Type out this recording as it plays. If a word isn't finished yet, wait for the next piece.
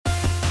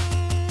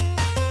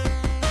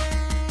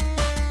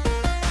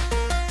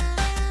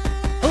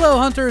Hello,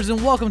 hunters,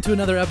 and welcome to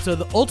another episode of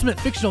the Ultimate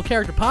Fictional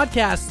Character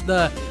Podcast,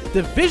 the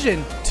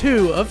Division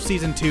 2 of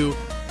Season 2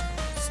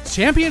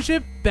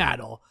 Championship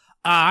Battle.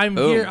 I'm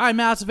here. I'm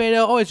Matt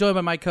Acevedo, always joined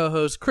by my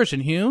co-host, Christian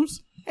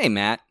Humes. Hey,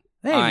 Matt.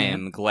 Hey, I man.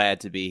 am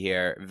glad to be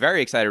here.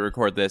 Very excited to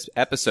record this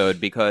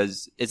episode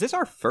because is this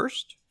our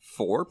first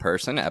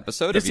four-person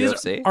episode of UFC?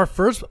 This is our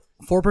first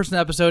four-person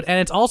episode, and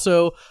it's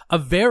also a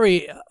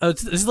very...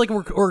 this is like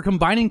we're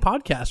combining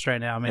podcasts right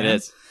now, man. It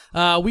is.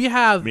 We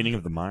have Meeting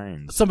of the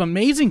mind. some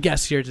amazing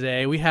guests here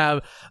today. We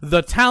have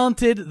the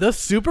talented, the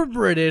super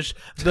British,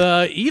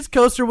 the East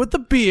Coaster with the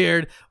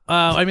beard.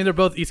 I mean, they're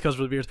both East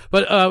Coasters with beards.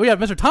 But we have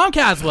Mr. Tom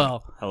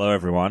Caswell. Hello,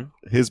 everyone.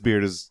 His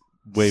beard is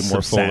way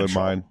more full than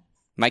mine.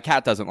 My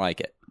cat doesn't like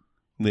it.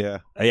 Yeah.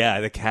 Yeah,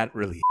 the cat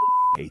really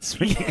hates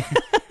me.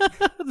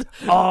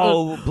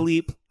 Oh,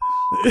 bleep.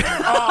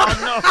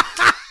 Oh, no.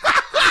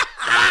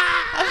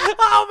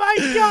 Oh,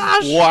 my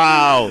gosh.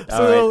 Wow.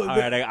 So all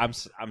right, I'm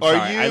sorry.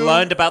 I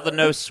learned about the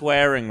no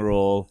swearing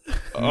rule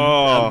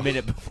a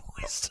minute before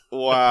we started.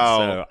 Wow.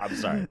 So, I'm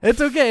sorry.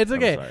 It's okay. It's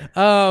okay.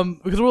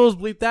 Because we'll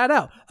just bleep that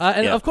out.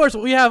 And Yeah. of course,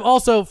 we have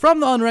also from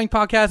the Unranked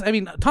podcast. I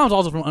mean, Tom's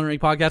also from Unranked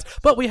podcast,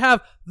 but we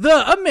have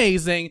the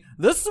amazing,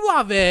 the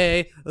suave,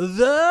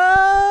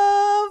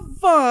 the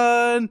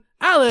fun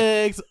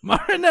Alex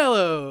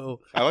Marinello.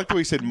 I like the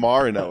way you said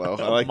Marinello.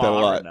 I like that a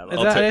lot. Marinello. Is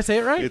that how I say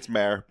it right? It's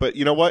Mar. But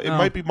you know what? It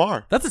might be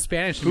Mar. That's a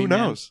Spanish. to Who me, man.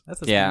 knows?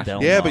 That's a Yeah.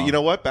 Spanish. Yeah, but you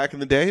know what? Back in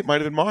the day, it might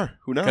have been Mar.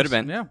 Who knows? Could have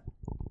been. Yeah.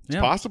 It's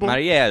possible.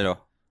 Mariello.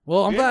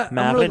 Well, I'm glad.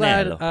 I'm really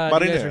glad you Marinello.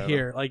 guys are Marinello.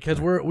 here. Like, because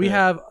we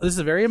have this is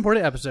a very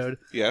important episode.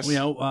 Yes. You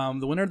know,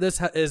 the winner of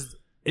this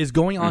is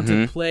going on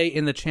to play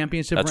in the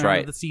championship That's round right.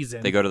 of the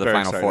season. They go to the Very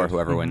final excited. four,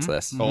 whoever wins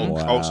this.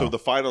 Oh, so the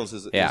finals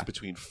is Yeah.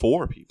 between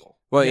four people.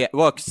 Well, yeah.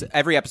 Well, 'cause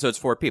every episode's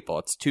four people.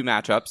 It's two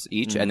matchups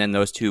each, and then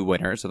those two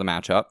winners of the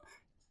matchup.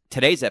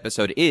 Today's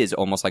episode is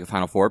almost like a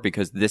final four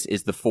because this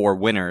is the four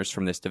winners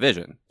from this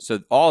division.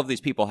 So all of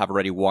these people have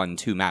already won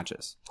two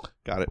matches.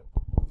 Got it.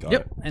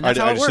 Yep, and I that's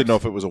how it just works. didn't know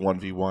if it was a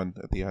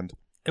 1v1 at the end.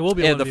 It will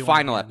be Yeah, a the 1v1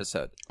 final game.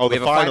 episode. Oh, we the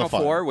have a final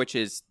final four, which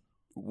is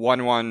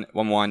 1-1,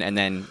 1-1, and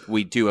then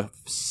we do a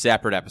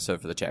separate episode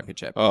for the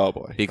championship Oh,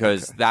 boy.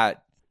 because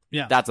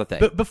Yeah, that's a thing.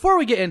 But before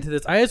we get into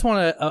this, I just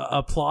want to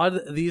applaud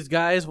these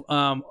guys,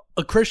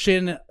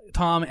 Christian,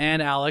 Tom,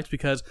 and Alex,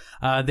 because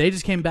they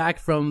just came back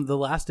from the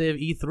last day of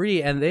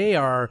E3, and they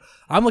are.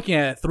 I'm looking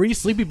at three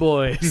sleepy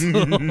boys.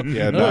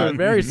 Yeah, They're no.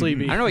 very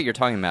sleepy. I don't know what you're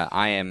talking about.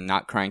 I am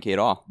not cranky at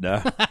all.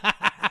 No.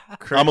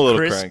 I'm a little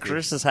cranky.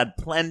 Chris has had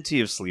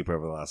plenty of sleep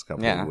over the last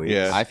couple Yeah, of weeks.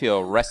 Yeah. I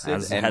feel rested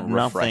Has and had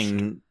refreshed.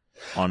 nothing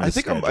on I his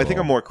think I'm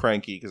schedule. more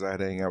cranky because I had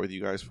to hang out with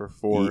you guys for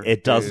 4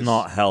 It does days.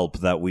 not help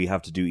that we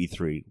have to do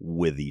E3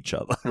 with each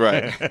other.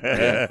 Right.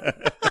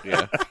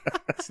 Yeah.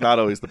 It's not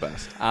always the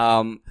best.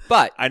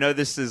 But I know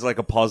this is like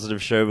a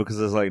positive show because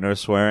there's like no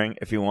swearing.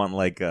 If you want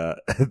like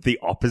the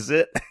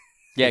opposite,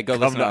 yeah, go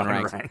come listen to to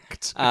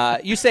Unranked.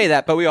 Unranked. You say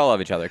that, but we all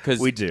love each other because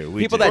We do.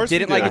 People do. that Of course we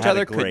didn't do. like I each had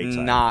other a great could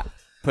time. not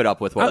put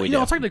up with what we you know, I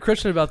did. was talking to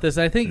Christian about this.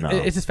 And I think No.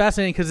 it's just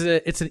fascinating because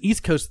it's an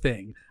East Coast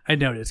thing. I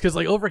noticed because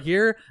like over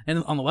here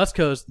and on the West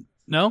Coast,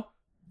 no.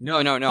 No.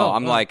 Oh,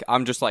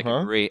 I'm just like Huh?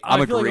 agree. I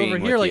I'm feel like agreeing over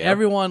here, with like you.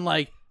 everyone,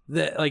 like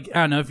I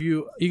don't know if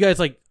you guys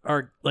like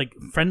are like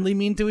friendly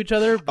mean to each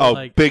other. But, Oh,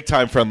 like, big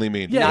time friendly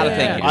mean. Yeah, Not a yeah,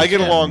 thing yeah. here. I get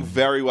Yeah. along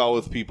very well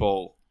with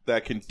people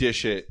that can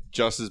dish it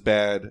just as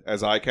bad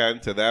as I can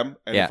to them.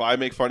 And Yeah. if I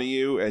make fun of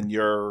you and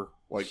you're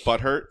like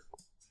butthurt,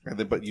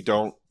 but you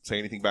don't say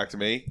anything back to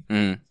me,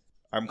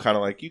 I'm kind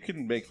of like, you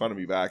can make fun of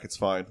me back. It's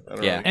fine. I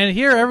don't Yeah. really- And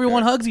here,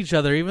 everyone hugs each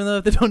other, even though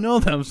they don't know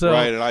them. So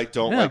right, and I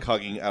don't Yeah. like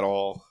hugging at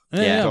all.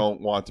 Yeah. I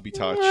don't want to be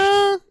touched.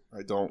 I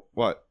don't.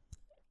 What?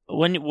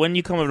 When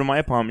you come over to my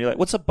apartment, you're like,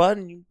 "What's up, bud?"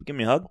 And you give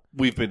me a hug.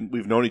 We've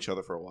known each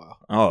other for a while.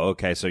 Oh,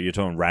 okay. So you're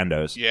talking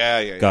randos.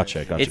 Yeah.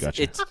 Gotcha. It's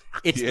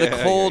Yeah,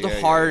 the cold,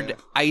 yeah, hard,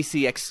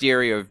 icy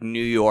exterior of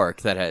New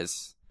York that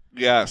has.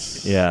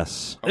 Yes.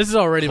 Yes. This is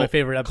already my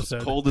favorite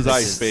episode. Cold as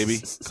ice, baby.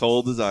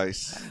 Cold as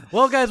ice.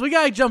 Well, guys, we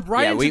gotta jump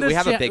right Yeah, into we this.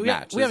 have a big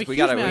match. We have a We huge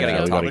gotta match. get we on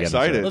gotta top. get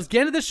Excited. Let's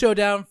get into this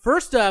showdown.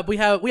 First up, we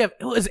have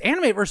it's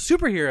anime versus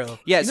superhero.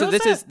 Yeah, You so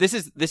notice this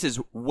that? is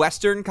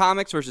Western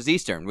comics versus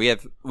Eastern. We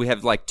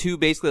have like two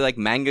basically like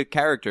manga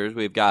characters.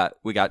 We got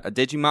a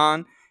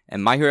Digimon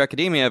and My Hero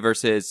Academia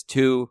versus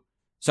two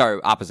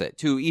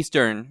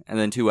Eastern and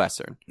then two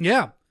Western.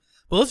 Yeah.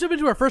 Well, let's jump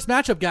into our first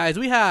matchup, guys.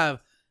 We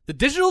have the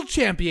digital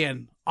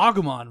champion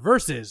Agumon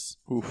versus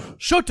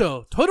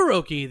Shōto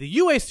Todoroki, the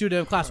UA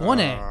student of Class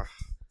 1A.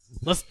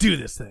 Let's do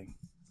this thing.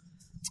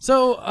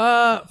 So,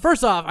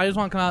 first off, I just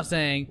want to come out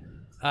saying,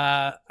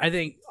 I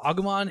think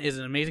Agumon is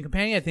an amazing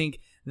companion. I think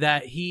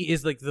that he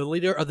is like the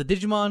leader of the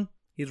Digimon.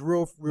 He's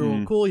real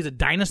cool. He's a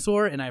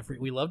dinosaur, and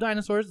we love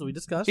dinosaurs, as we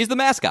discussed. He's the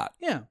mascot.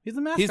 Yeah, he's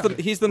the mascot.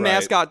 He's the Right.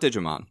 mascot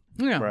Digimon.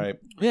 yeah. Right.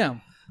 Yeah.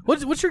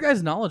 What's your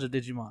guys' knowledge of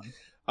Digimon?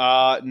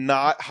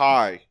 Not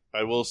high,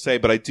 I will say,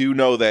 but I do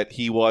know that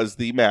he was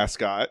the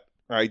mascot.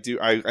 I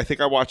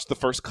think I watched the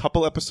first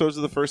couple episodes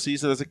of the first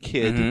season as a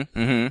kid.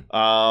 Mm-hmm.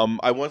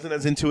 I wasn't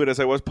as into it as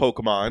I was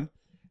Pokemon,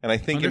 And I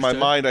think in my Understood.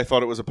 mind, I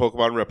thought it was a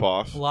Pokemon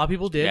ripoff. A lot of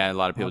people did. Yeah, a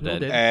lot of people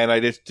did. And I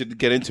just didn't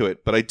get into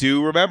it. But I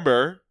do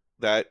remember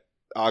that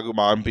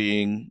Agumon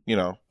being,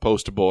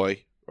 poster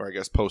boy, or I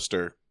guess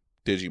poster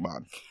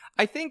Digimon.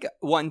 I think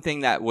one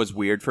thing that was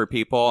weird for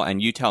people,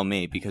 and you tell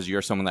me because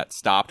you're someone that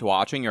stopped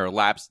watching, you're a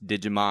lapsed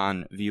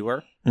Digimon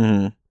viewer.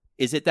 Mm-hmm.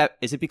 Is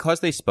it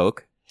because they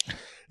spoke?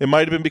 It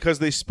might have been because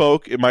they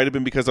spoke. It might have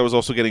been because I was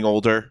also getting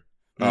older.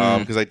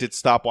 Because I did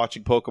stop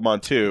watching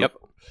Pokemon too.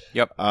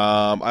 Yep.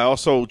 I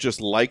also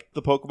just liked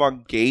the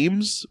Pokemon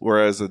games,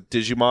 whereas a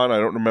Digimon, I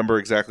don't remember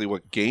exactly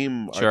what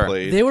game I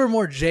played. They were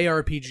more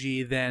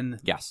JRPG than...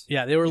 Yes.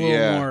 Yeah, they were a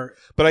little more...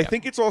 But I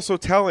think it's also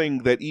telling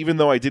that even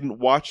though I didn't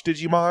watch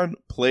Digimon,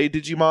 play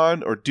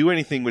Digimon, or do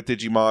anything with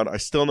Digimon, I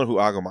still know who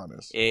Agumon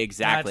is.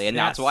 Exactly, and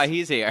that's why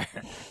he's here.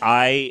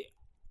 I,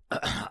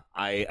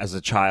 as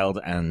a child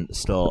and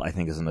still, I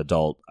think as an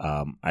adult,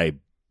 I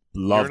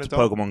loved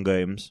Pokemon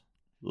games.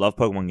 Love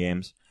Pokemon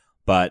games,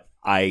 but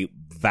I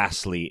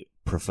vastly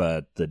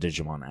preferred the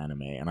Digimon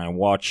anime, and I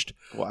watched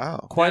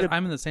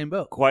I'm in the same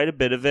boat. Quite a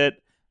bit of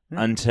it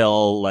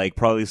until like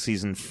probably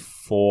season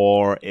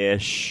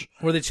 4-ish.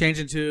 Where they changed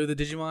into the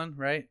Digimon,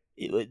 right?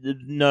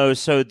 No,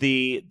 so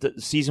the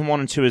season 1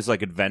 and 2 is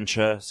like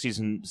adventure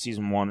season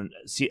 1,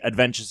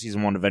 adventure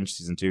season 1, adventure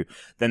season 2.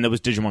 Then there was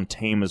Digimon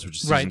Tamers, which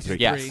is season 3.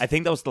 Yes. I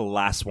think that was the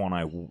last one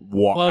I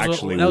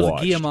actually that was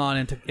watched.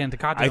 Guillemon and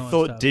Takato. I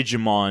thought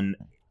Digimon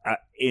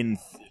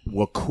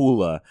were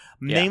cooler,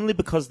 mainly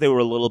because they were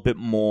a little bit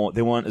more.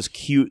 They weren't as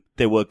cute.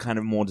 They were kind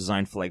of more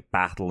designed for like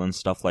battle and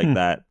stuff like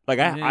that. Like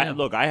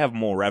I have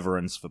more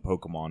reverence for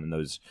Pokemon and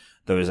those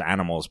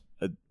animals,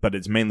 but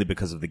it's mainly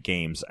because of the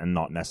games and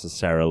not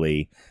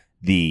necessarily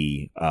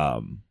not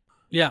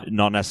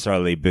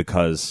necessarily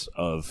because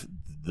of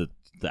the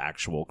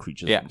actual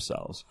creatures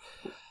themselves.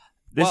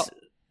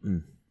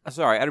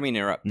 Sorry, I don't mean to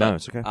interrupt. No,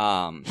 it's okay.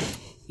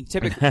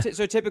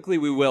 Typically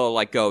we will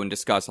like go and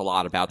discuss a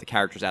lot about the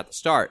characters at the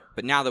start,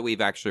 but now that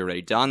we've actually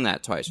already done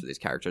that twice for these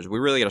characters, we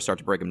really got to start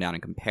to break them down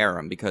and compare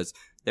them because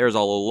there's a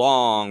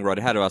long road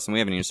ahead of us, and we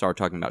haven't even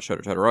started talking about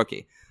Shōto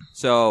Todoroki.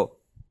 So,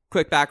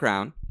 quick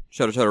background: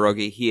 Shōto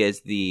Todoroki, he is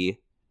the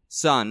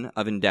son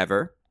of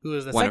Endeavor, who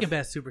is the second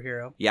best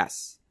superhero.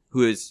 Yes,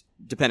 who is,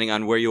 depending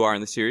on where you are in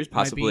the series,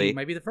 possibly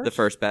might be the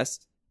first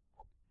best.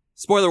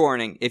 Spoiler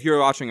warning: if you're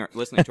watching or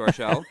listening to our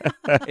show,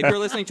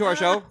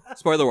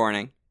 spoiler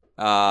warning.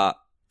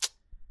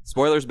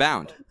 Spoilers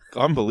bound.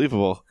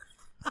 Unbelievable.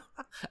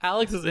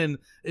 Alex is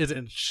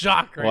in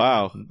shock right now.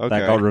 Wow. Okay.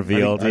 That got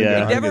revealed.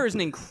 Endeavor is an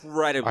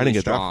incredibly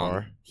that strong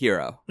far.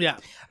 hero. Yeah.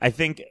 I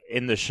think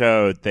in the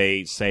show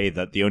they say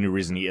that the only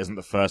reason he isn't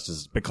the first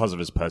is because of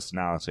his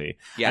personality.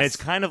 Yes. And it's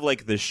kind of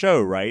like the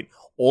show, right?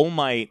 All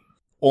Might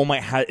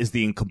is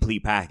the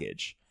incomplete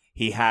package.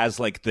 He has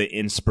like the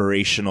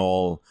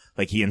inspirational,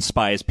 like he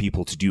inspires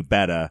people to do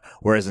better,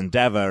 whereas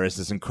Endeavor is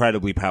this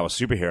incredibly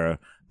powerful superhero,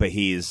 but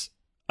he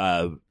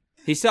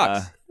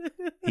sucks.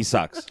 He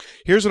sucks.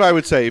 Here's what I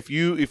would say: if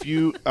you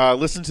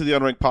listen to the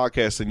Unranked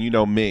podcast and you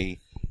know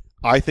me,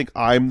 I think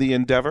I'm the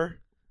Endeavor.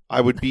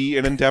 I would be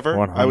an Endeavor.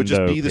 I would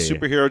just be the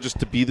superhero, just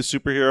to be the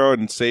superhero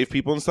and save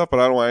people and stuff. But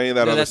I don't want any of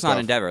that. No, other that's stuff. not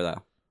Endeavor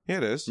though. Yeah,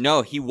 it is.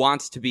 No, he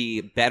wants to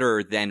be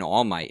better than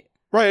All Might.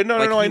 Right? No,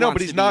 I know, but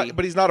wants he's to not. be-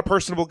 But he's not a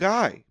personable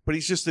guy. But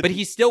he's just. But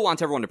he still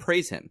wants everyone to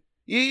praise him.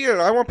 Yeah.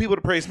 I want people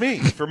to praise me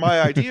for my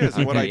ideas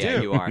and what I Yeah,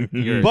 do. you are.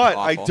 You're But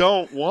awful. I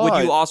don't want.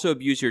 Would you also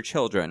abuse your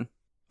children?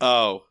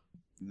 Oh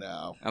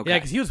no. Okay. Yeah,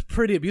 because he was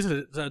pretty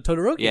abusive to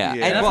Todoroki. Yeah.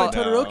 And And that's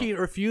why well- Todoroki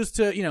refused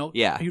to,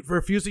 he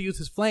refused to use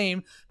his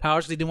flame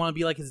powers because he didn't want to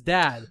be like his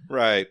dad.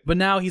 Right. But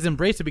now he's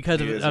embraced it because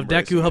He is of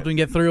embracing Deku helping him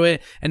get through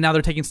it, and now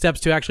they're taking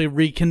steps to actually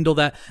rekindle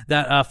that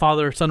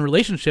father-son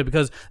relationship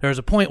because there's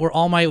a point where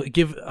All Might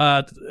give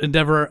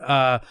Endeavor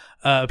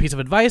a piece of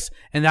advice,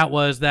 and that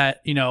was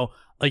that,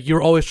 like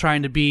you're always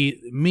trying to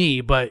be me,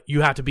 but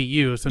you have to be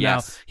you. So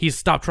Yes. now he's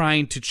stopped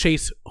trying to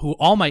chase who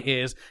All Might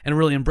is and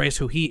really embrace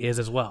who he is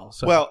as well.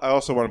 So Well, I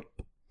also want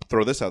to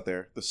throw this out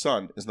there: the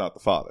son is not the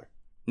father.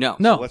 No.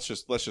 no, Let's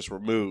just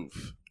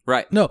remove.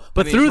 Right. no,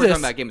 but I mean, through we're this,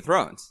 talking about Game of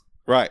Thrones,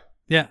 Right.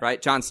 yeah,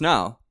 right? Jon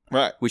Snow.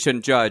 Right. We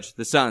shouldn't judge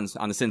the sons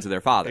on the sins of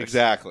their fathers.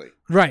 Exactly.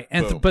 right,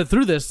 and Boom. but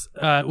through this,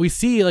 we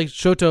see like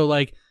Shōto,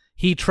 like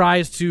he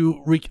tries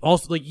to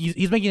also like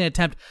he's making an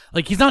attempt,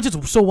 like he's not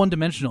just so one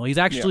dimensional. He's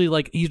actually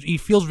like he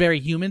feels very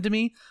human to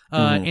me.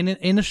 In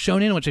a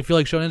shonen, which I feel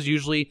like shonens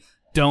usually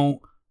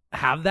don't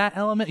have that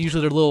element.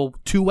 Usually they're a little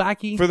too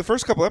wacky. For the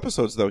first couple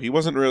episodes, though, he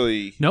wasn't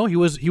really. No, he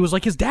was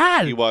like his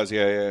dad. He was.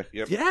 Yeah.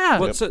 Yep. Yeah.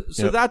 Well, so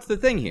that's the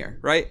thing here,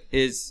 right?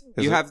 Is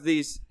you have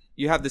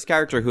this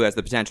character who has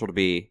the potential to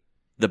be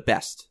the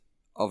best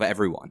of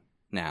everyone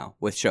now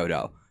with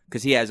Shōto,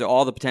 because he has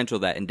all the potential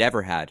that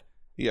Endeavor had.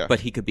 Yeah.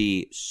 But he could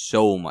be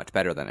so much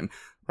better than him.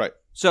 Right.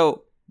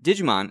 So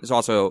Digimon is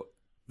also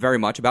very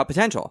much about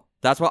potential.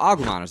 That's what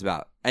Agumon is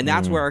about. And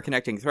that's where our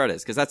connecting thread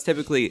is, because that's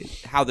typically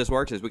how this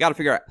works, is we got to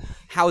figure out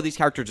how these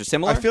characters are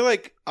similar. I feel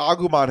like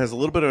Agumon has a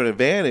little bit of an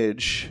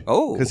advantage.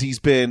 Oh. Because he's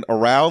been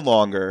around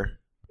longer.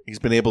 He's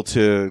been able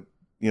to,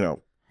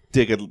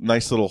 dig a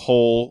nice little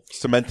hole,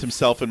 cement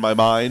himself in my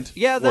mind.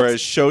 Yeah,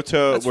 whereas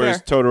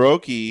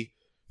Todoroki,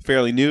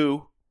 fairly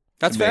new.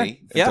 That's to fair.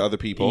 Me and to other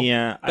people.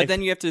 Yeah, but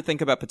then you have to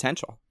think about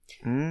potential.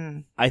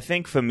 I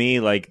think for me,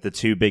 like the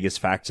two biggest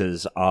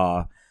factors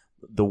are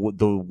the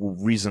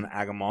reason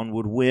Agumon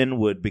would win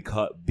would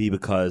be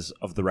because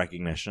of the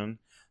recognition.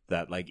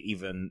 That like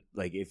even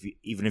if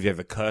you have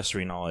a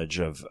cursory knowledge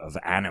of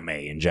anime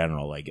in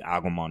general, like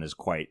Agumon is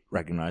quite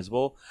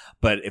recognizable.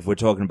 But if we're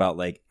talking about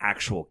like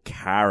actual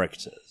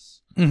characters,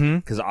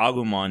 because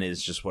Agumon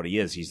is just what he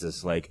is. He's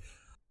this like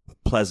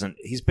pleasant.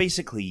 He's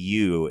basically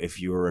you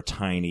if you were a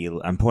tiny.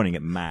 I'm pointing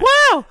at Matt.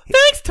 Wow!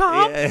 Thanks,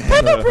 Tom. He's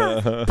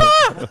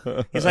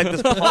like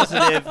this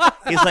positive.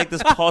 He's like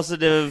this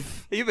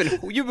positive.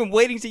 You've been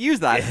waiting to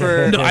use that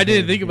for. No, I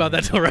didn't think about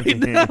that till right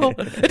now.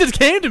 It just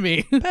came to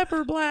me.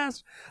 Pepper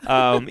blast.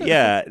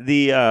 Yeah.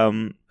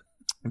 Agumon's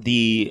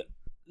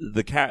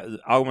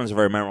a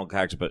very memorable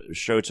character, but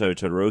Shōto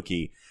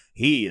Todoroki,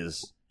 he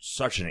is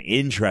such an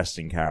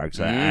interesting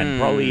character, and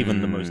probably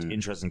even the most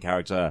interesting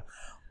character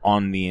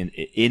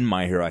in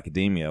My Hero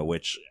Academia,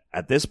 which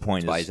at this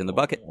point is in the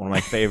bucket. One of my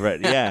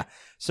favorite. Yeah.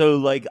 So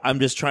like I'm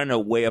just trying to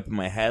weigh up in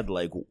my head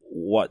like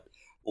what.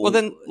 Well,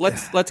 then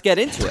let's get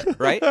into it,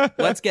 right?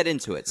 Let's get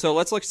into it. So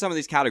let's look at some of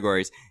these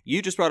categories.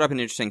 You just brought up an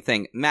interesting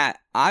thing, Matt.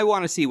 I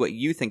want to see what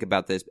you think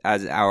about this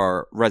as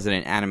our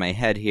resident anime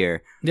head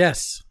here.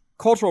 Yes.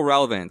 Cultural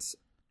relevance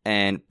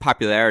and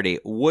popularity.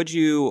 Would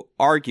you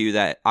argue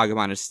that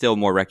Agumon is still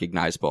more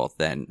recognizable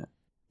than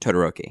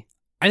Todoroki?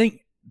 I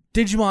think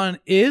Digimon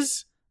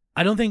is.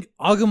 I don't think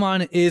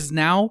Agumon is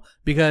now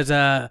because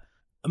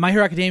My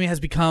Hero Academia has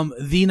become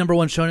the number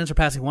one shonen,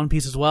 surpassing One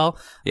Piece as well.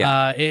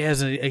 Yeah. It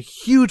has a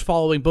huge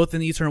following both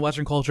in the Eastern and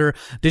Western culture.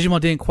 Digimon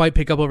didn't quite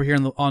pick up over here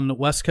on the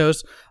West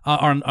Coast,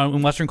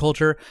 on Western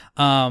culture.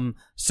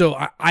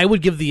 So I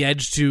would give the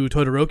edge to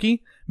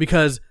Todoroki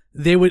because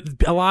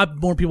a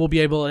lot more people would be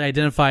able to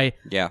identify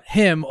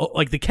him,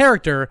 like the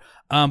character,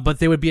 but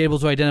they would be able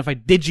to identify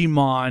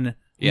Digimon.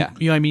 Yeah.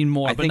 You know what I mean?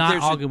 More, but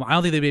not Agumon. I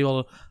don't think they'd be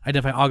able to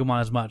identify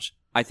Agumon as much.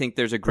 I think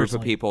there's a group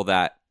of people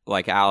that,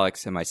 like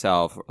Alex and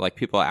myself, like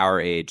people our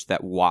age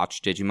that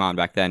watched Digimon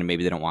back then, and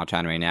maybe they don't watch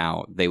anime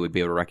now, they would be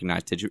able to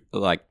recognize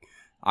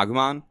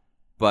Agumon.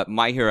 But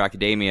My Hero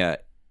Academia,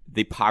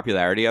 the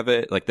popularity of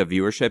it, like the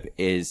viewership,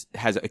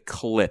 has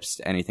eclipsed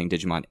anything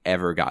Digimon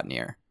ever got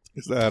near.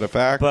 Is that a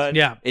fact? But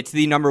yeah, it's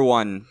the number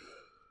one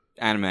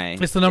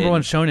anime. It's the number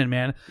one shonen,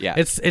 man. Yeah,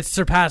 it's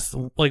surpassed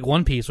like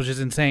One Piece, which is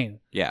insane.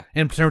 Yeah,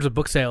 in terms of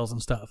book sales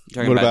and stuff.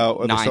 What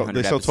about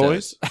they sell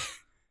toys?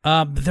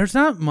 There's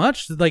not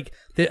much like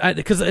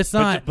because it's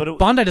not but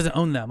Bandai doesn't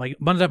own them. Like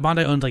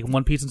Bandai owns like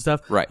One Piece and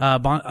stuff. Right.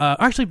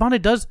 Actually,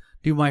 Bandai does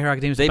do My Hero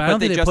Academia, but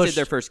they just did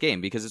their first game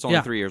because it's only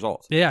 3 years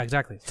old. Yeah,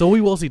 exactly. So we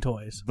will see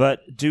toys.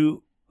 But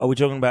are we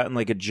talking about in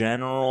like a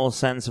general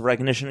sense of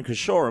recognition? Because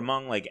sure,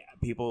 among like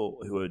people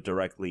who are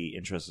directly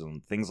interested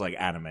in things like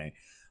anime,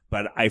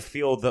 but I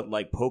feel that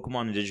like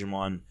Pokemon and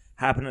Digimon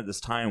happened at this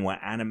time where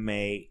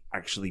anime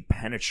actually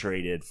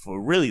penetrated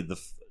for really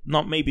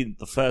not maybe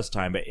the first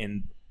time, but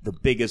in the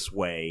biggest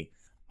way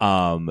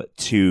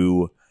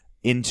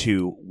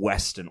into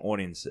Western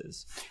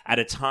audiences at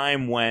a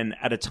time when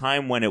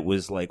it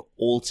was like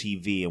all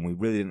TV and we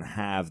really didn't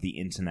have the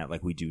internet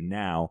like we do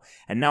now.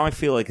 And now I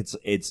feel like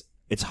it's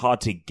hard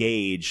to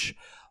gauge.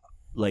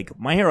 Like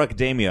My Hero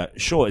Academia,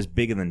 sure, is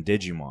bigger than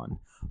Digimon,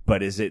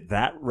 but is it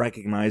that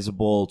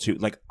recognizable to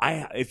like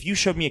if you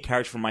showed me a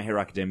character from My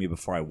Hero Academia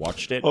before I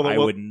watched it, I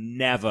would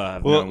never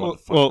have known what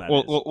the fuck that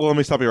is. Well, let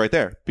me stop you right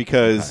there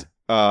because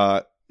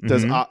does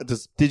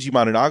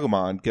Digimon and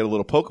Agumon get a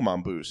little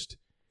Pokemon boost?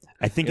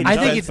 I think you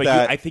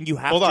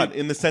have hold to. on,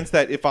 in the sense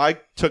that if I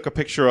took a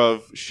picture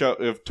of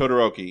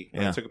Todoroki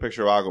and I took a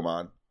picture of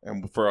Agumon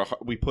and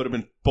we put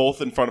them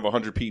both in front of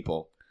 100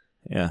 people,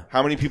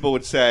 how many people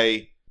would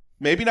say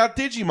maybe not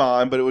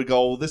Digimon, but it would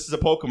go, well, this is a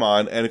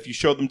Pokemon, and if you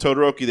showed them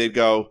Todoroki, they'd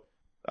go,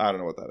 I don't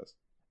know what that is.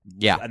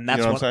 Yeah, and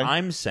that's what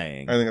I'm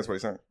saying. I think that's what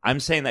he's saying. I'm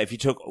saying that if you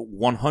took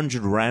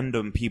 100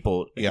 random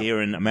people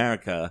here in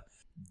America,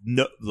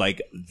 no,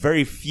 like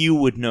very few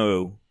would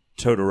know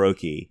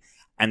Todoroki,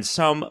 and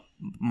some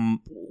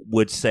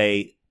would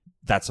say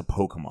that's a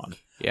Pokemon.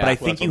 Yeah, but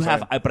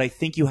I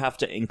think you have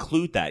to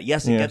include that.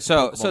 Yes, it gets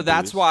so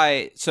that's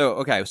why. So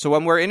okay, so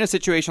when we're in a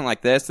situation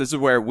like this is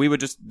where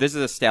this is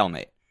a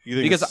stalemate.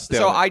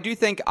 So I do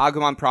think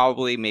Agumon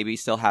probably maybe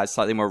still has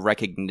slightly more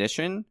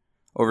recognition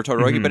over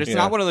Todoroki, but it's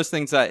not one of those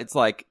things that it's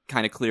like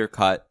kind of clear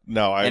cut.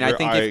 No, I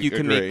think if you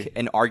can make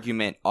an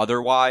argument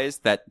otherwise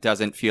that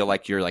doesn't feel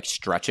like you're like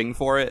stretching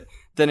for it,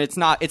 then it's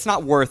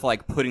not worth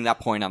like putting that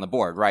point on the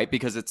board, right?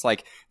 Because it's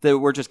like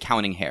we're just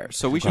counting hairs.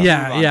 So we should move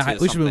on.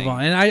 We should move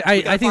on. And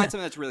I think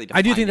something that's really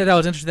I do think that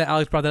was interesting that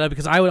Alex brought that up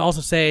because I would also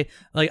say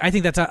like I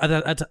think that's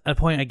a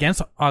point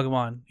against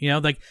Agumon. You know,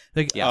 like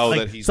that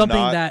he's something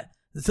not... that.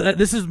 So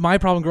this is my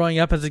problem growing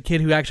up as a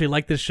kid who actually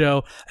liked this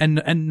show, and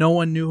no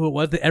one knew who it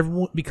was. That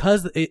everyone,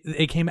 because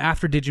it came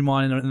after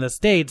Digimon in the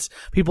States,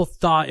 people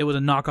thought it was a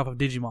knockoff of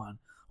Digimon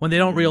when they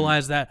don't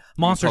realize that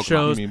monster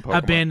shows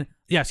have been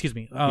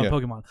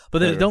Pokemon. But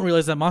they don't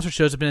realize that monster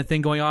shows have been a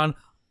thing going on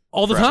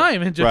all the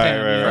time in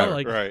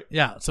Japan. Right.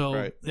 Yeah. So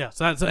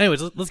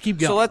anyways, let's keep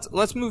going. So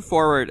let's move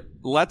forward.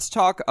 Let's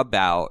talk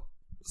about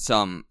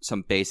some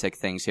basic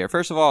things here.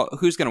 First of all,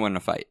 who's going to win the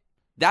fight?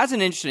 That's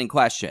an interesting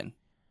question.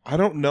 I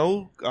don't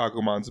know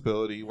Agumon's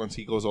ability once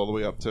he goes all the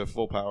way up to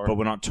full power. But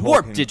we're not talking...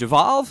 Warp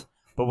Digivolve?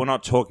 But we're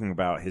not talking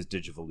about his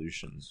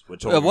Digivolutions. We're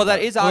talking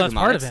that is Agumon.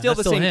 Part it's of still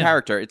that's the same him.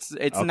 character. It's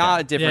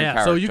not a different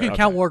character. So you can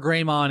count War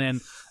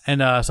Greymon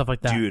and stuff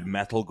like that. Dude,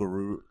 Metal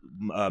Greymon,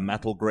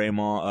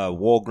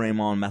 War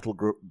Greymon, Metal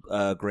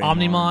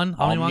Greymon.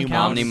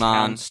 Omnimon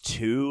counts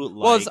too.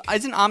 Well,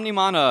 isn't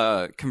Omnimon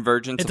a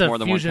convergence It's of a more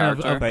than one fusion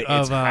character? But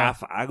it's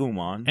half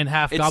Agumon. and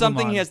half It's Gabumon.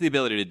 something he has the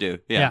ability to do.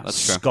 Yeah,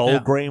 that's true. Skull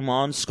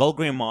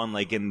Greymon,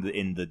 like in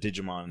the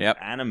Digimon Yep.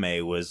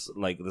 anime, was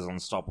like this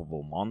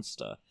unstoppable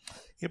monster.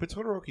 Yeah, but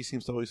Todoroki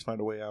seems to always find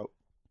a way out.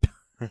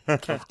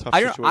 Tough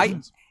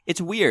situations.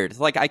 It's weird.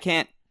 Like I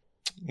can't.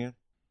 Yeah,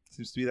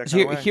 seems to be that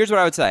kind of way. Here's what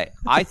I would say.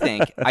 I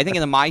think in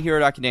the My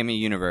Hero Academia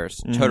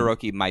universe,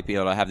 Todoroki might be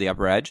able to have the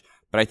upper edge.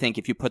 But I think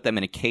if you put them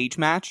in a cage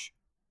match,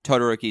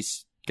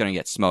 Todoroki's gonna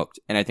get smoked.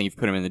 And I think if you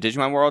put him in the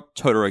Digimon world,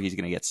 Todoroki's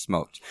gonna get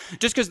smoked.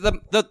 Just because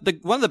the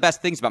one of the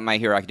best things about My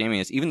Hero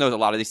Academia is even though a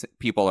lot of these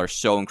people are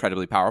so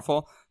incredibly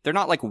powerful, they're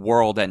not like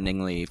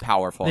world-endingly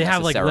powerful. They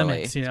have like necessarily,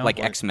 limits, you know, like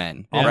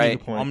X-Men, Yeah.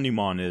 right?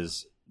 Omnimon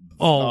is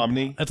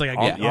Omni? That's like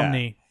Yeah.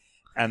 Omni.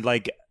 and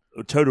like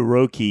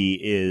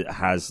Todoroki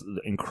has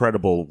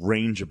incredible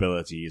range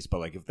abilities, but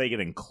like if they get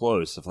in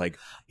close, if like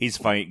he's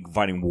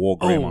fighting War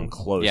Greymon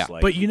close, yeah.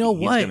 like But you know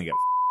he's what? gonna get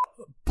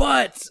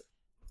But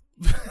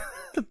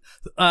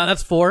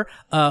that's 4.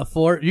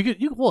 4.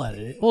 We'll edit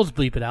it. We'll just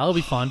bleep it out. It'll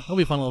be fun. It'll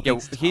be fun little Yeah,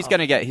 things. he's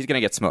gonna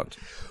get smoked.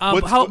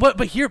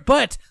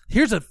 But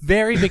here's a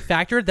very big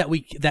factor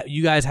that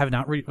you guys have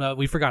not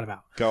we forgot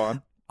about. Go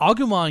on.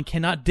 Agumon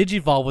cannot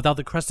digivolve without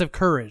the crest of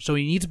courage, so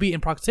he needs to be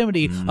in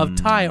proximity of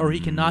Tai, or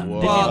he cannot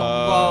digivolve.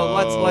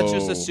 Well, let's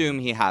just assume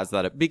he has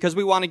that because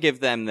we want to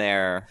give them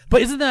their.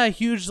 But isn't that a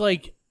huge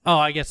like? Oh,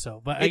 I guess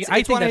so. But It's I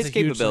think one of that's his a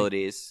huge,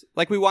 capabilities.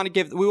 Like we want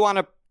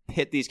to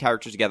pit these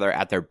characters together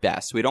at their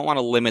best. We don't want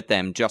to limit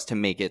them just to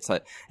make it.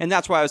 And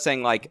that's why I was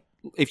saying like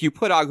if you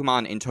put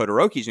Agumon in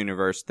Todoroki's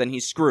universe, then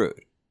he's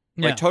screwed.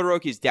 Like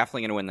Todoroki's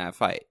definitely going to win that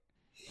fight.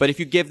 But if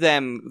you give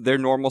them their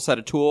normal set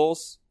of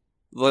tools,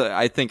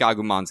 I think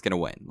Agumon's gonna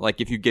win.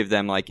 Like if you give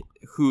them like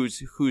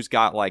who's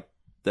got like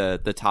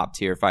the top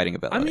tier fighting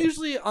ability. I'm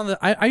usually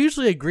I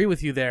usually agree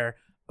with you there,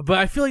 but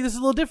I feel like this is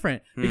a little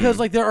different because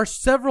like there are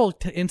several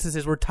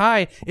instances where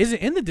Tai isn't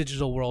in the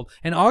digital world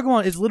and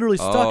Agumon is literally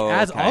stuck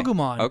as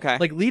Agumon,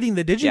 like leading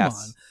the Digimon.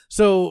 Yes.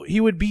 So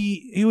he would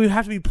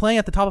have to be playing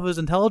at the top of his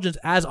intelligence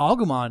as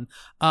Agumon.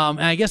 And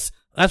I guess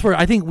that's where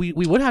I think we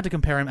would have to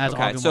compare him as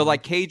Agumon. So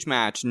like cage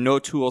match, no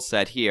tool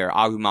set here.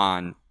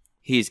 Agumon,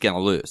 he's gonna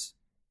lose.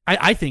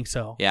 I think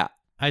so. Yeah.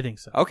 I think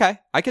so. Okay.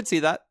 I could see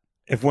that.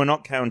 If we're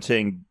not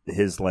counting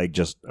his like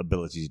just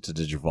ability to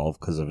digivolve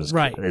because of his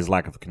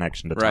lack of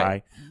connection to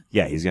Tai,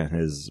 yeah, he's getting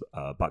his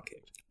butt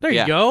kicked. There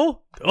you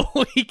go.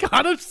 Oh, he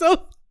got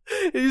himself.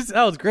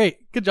 That was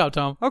great. Good job,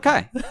 Tom.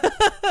 Okay.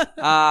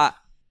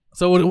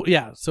 So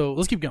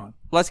let's keep going.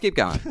 Let's keep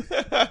going.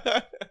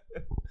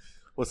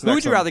 What's Who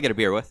would you rather get a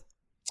beer with?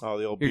 Oh,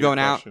 the old You're beer going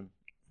question.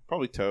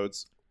 Probably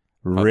Toads.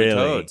 Really?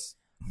 Toads.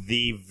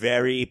 The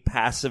very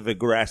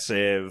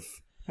passive-aggressive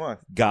What?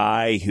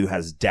 guy who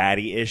has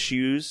daddy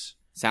issues.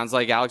 Sounds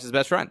like Alex's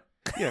best friend.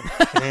 Yeah.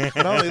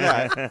 Not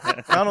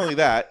only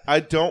that,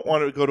 I don't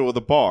want to go to the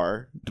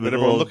bar with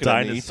everyone looking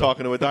at me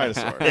talking to a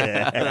dinosaur.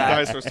 And the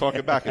dinosaur's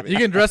talking back at me. You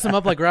can dress him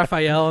up like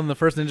Raphael in the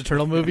first Ninja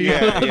Turtle movie.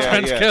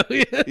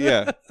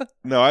 Yeah.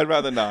 No, I'd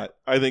rather not.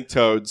 I think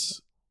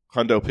Toads,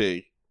 Hundo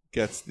P,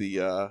 gets the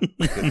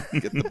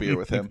get the beer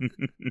with him.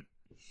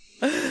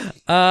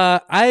 Man.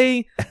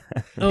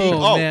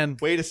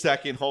 Wait a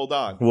second, hold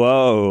on.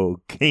 Whoa,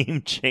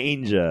 game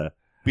changer.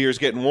 Beer's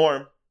getting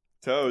warm.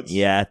 Toads.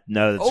 Yeah,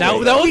 no,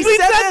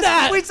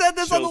 that's We said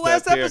this on the Chills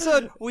last that beer.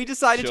 episode. We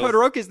decided Chills-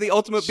 Todoroki is the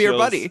ultimate beer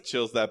buddy.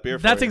 Chills that beer.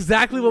 That's for you.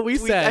 exactly what we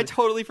said. I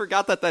totally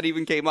forgot that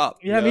even came up.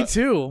 Yeah, me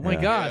too. Oh my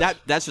god.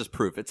 That's just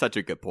proof. It's such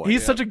a good point.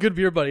 He's such a good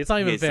beer buddy. It's not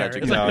even He's fair. such a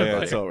It's good- not No, even yeah,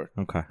 fair. it's over.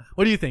 Okay.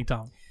 What do you think,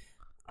 Tom?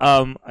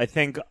 I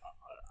think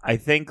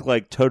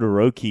like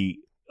Todoroki.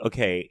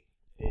 Okay,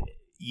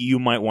 you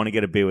might want to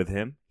get a beer with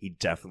him. He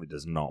definitely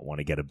does not want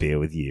to get a beer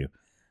with you.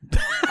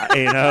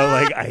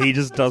 Like he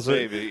just doesn't.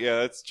 Maybe.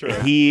 Yeah, that's true.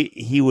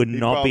 He would He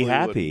not be probably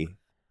happy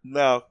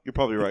No, you're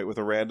probably right. With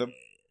a random.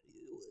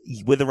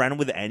 with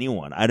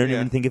anyone. I don't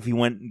even think if he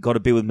went and got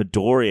a beer with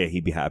Midoriya,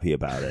 he'd be happy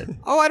about it.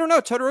 Oh, I don't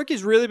know.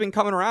 Todoroki's really been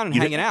coming around and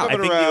hanging out. I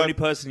think around. the only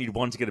person you'd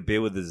want to get a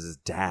beer with is his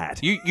dad.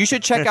 You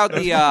should check out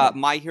the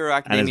My Hero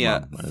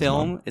Academia And his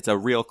film. mom. It's a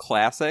real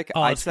classic.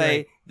 Oh, I'd it's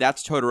say great.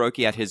 that's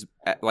Todoroki at his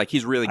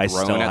he's really I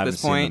grown still at haven't this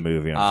seen the point.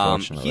 movie,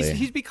 unfortunately.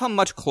 He's become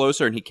much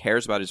closer and he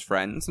cares about his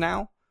friends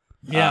now.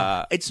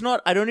 Yeah. It's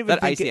not. I don't even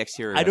That think icy it-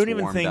 exterior. I don't has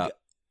even warmed think. up.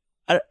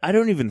 I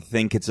don't even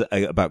think it's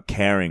about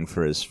caring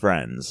for his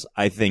friends.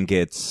 I think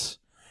it's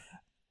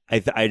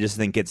I just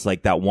think it's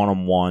like that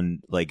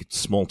one-on-one, like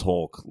small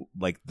talk,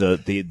 like the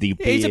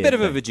He's a bit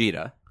of a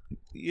Vegeta.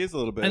 He is a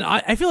little bit. And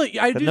I feel like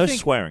I do no think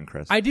swearing,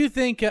 Chris. I do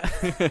think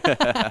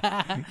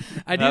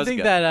I do think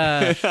good.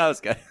 that That was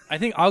good. I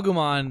think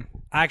Agumon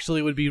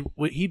actually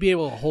he'd be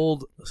able to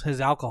hold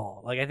his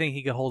alcohol. Like I think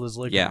he could hold his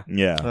liquor. Yeah.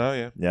 Yeah. Oh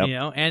yeah. Yep. You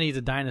know, and he's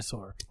a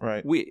dinosaur.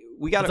 Right. We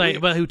got It's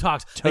like, but who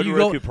talks? Like, you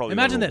Todoroki go, probably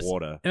imagine wanted this.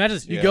 water. Imagine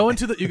this. You Yeah. go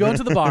into the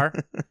bar.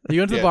 You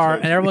go into the Yeah, bar,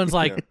 toast. and everyone's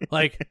like, Yeah.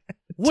 like,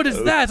 what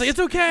is that? It's like, it's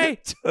okay.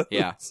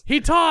 Yeah.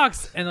 He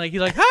talks, and like he's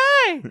like,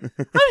 "Hi, I'm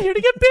here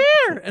to get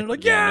beer," and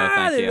like, Yeah, no,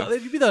 "Yeah," thank you.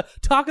 they'd be the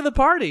talk of the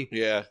party.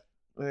 Yeah.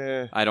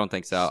 I don't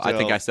think so. I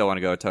think Still. I still want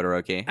to go with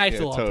Todoroki. I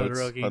still love Toads.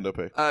 Todoroki.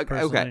 Underpay.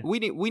 personally.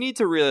 Okay, we need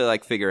to really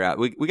like figure out.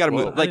 We got to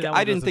Well, move. I Like think that I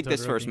one didn't goes think to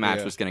this first Todoroki. match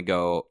Yeah. was going to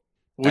go.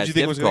 What'd as you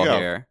think was difficult gonna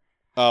go? here.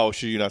 Oh,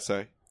 should you not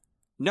say?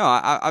 No,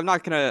 I'm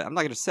not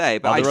gonna say.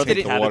 But Are I there other did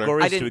it.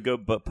 categories? I didn't- Do we go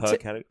per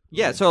category?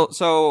 Yeah.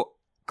 So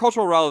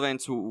cultural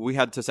relevance, we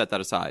had to set that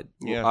aside.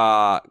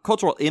 Yeah.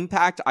 Cultural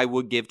impact, I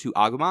would give to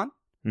Agumon.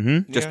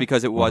 Mm-hmm. Just Yeah.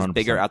 because it was 100%.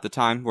 bigger at the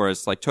time,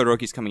 whereas like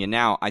Todoroki's coming in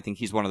now, I think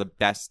he's one of the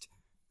best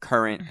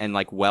current and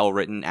like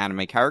well-written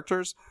anime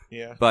characters.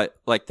 Yeah. But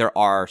like there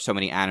are so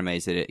many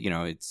animes that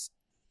it's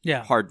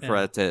Yeah, hard for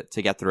it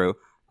to get through.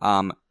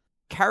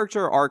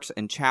 Character arcs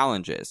and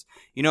challenges.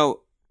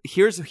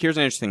 Here's an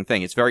interesting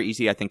thing. It's very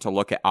easy, I think, to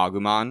look at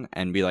Agumon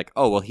and be like,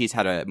 oh, well, he's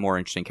had a more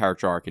interesting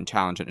character arc and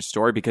challenge in his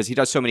story because he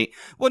does so many.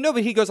 Well, no,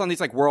 but he goes on these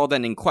like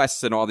world-ending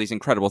quests and all these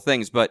incredible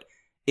things. But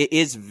it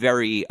is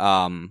very.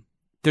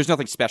 There's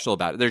nothing special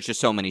about it. There's just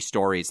so many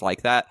stories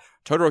like that.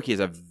 Todoroki is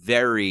a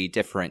very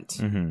different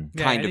Mm-hmm.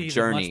 kind I of think he's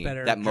a much journey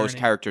better that most journey.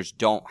 characters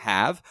don't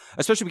have,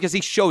 especially because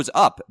he shows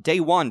up day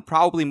one,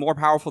 probably more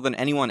powerful than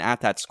anyone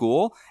at that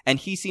school, and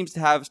he seems to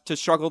have to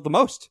struggle the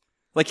most.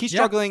 Like, he's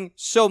struggling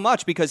so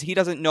much because he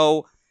doesn't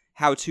know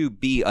how to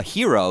be a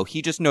hero.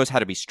 He just knows how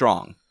to be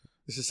strong.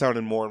 This is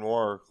sounding more and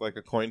more like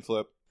a coin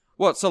flip.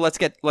 Well, so let's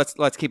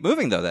keep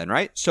moving though then,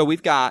 right? So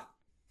we've got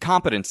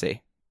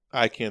competency.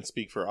 I can't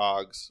speak for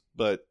Oggs,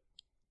 but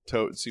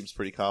Toad seems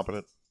pretty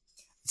competent.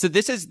 So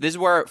this is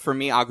where, for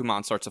me,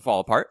 Agumon starts to fall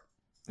apart.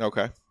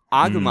 Okay.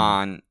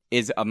 Agumon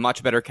is a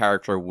much better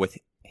character with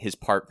his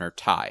partner,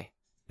 Tai,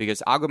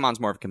 because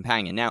Agumon's more of a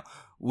companion. Now,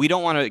 we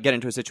don't want to get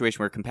into a situation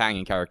where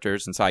companion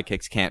characters and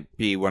sidekicks can't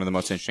be one of the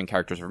most interesting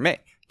characters ever made.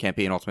 Can't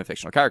be an ultimate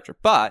fictional character.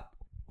 But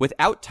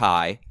without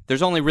Tai,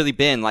 there's only really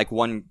been like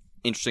one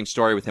interesting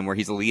story with him where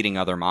he's leading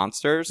other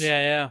monsters.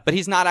 Yeah. But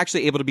he's not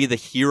actually able to be the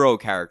hero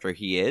character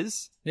he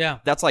is. Yeah.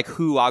 That's like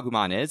who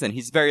Agumon is, and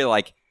he's very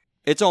like,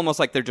 it's almost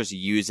like they're just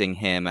using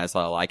him as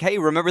a like, hey,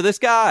 remember this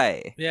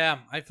guy? Yeah,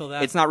 I feel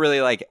that. It's not really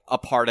like a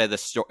part of the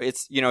story.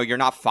 It's, you're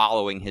not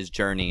following his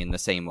journey in the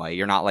same way.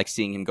 You're not like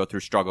seeing him go through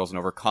struggles and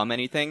overcome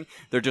anything.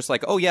 They're just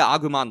like, oh yeah,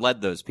 Agumon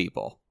led those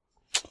people.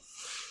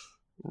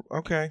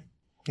 Okay.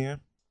 Yeah.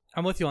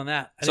 I'm with you on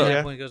that. I So- think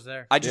that point goes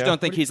there. I just don't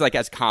think he's like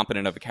as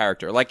competent of a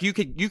character. Like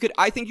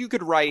I think you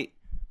could write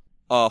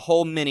a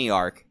whole mini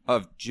arc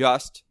of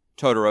just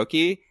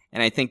Todoroki.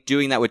 And I think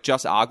doing that with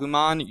just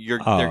Agumon, they're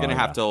going to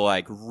have to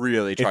like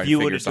really try If to you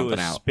figure were to do something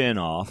a out.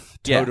 spin-off,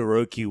 Yeah.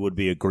 Todoroki would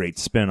be a great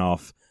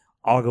spin-off.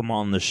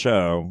 Agumon the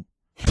show,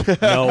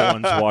 no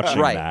one's watching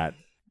Right. that.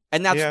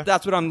 And Yeah.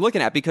 that's what I'm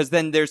looking at, because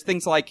then there's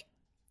things like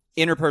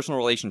interpersonal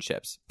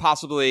relationships,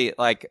 possibly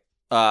like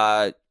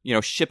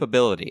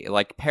shippability,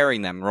 like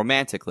pairing them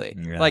romantically.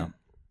 Yeah. Like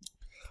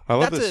I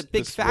love That's this, a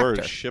big this factor. word,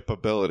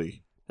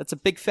 shippability. that's a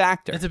big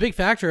factor. It's a big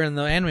factor in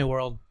the anime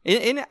world,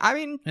 in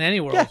in any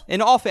world. yeah,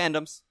 in all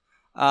fandoms.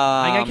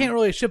 Like I can't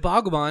really ship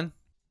Agumon,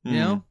 you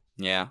know,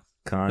 Yeah.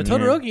 but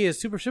Todoroki is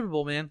super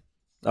shippable, man.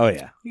 Oh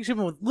yeah, You can ship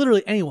him with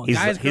literally anyone. he's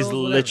Guys, he's girls,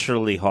 whatever.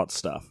 literally hot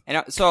stuff.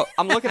 And so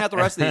I'm looking at the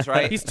rest of these,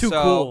 right? He's too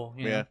So, cool.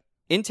 you know? Yeah.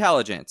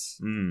 Intelligence,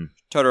 Mm.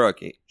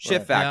 Todoroki.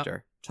 Shift Right.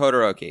 factor,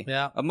 Todoroki.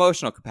 Yeah.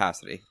 Emotional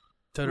capacity.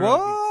 Todoroki.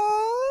 What?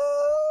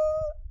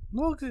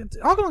 Well,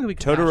 Agumon can be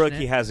Todoroki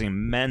compassionate. has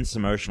immense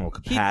emotional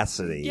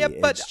capacity. Yeah,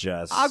 but it's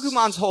just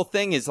Agumon's whole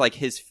thing is like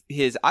his.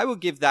 I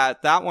would give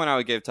that one. I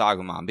would give to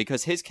Agumon,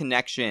 because his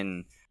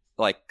connection,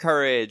 like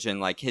courage,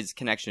 and like his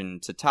connection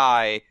to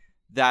Tai,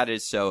 that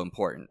is so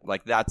important.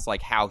 Like that's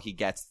like how he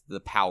gets the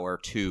power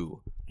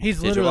to.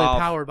 He's literally Digivolve.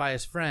 powered by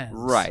his friends.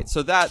 Right.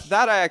 So that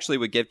I actually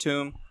would give to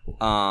him.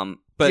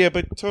 But Yeah,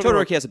 but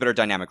Todoroki has a better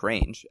dynamic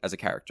range as a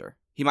character.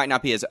 He might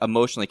not be as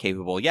emotionally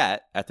capable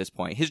yet at this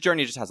point. His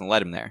journey just hasn't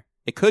led him there.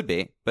 It could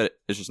be, but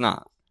it's just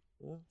not.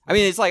 I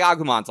mean, it's like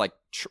Agumon's like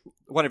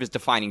one of his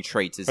defining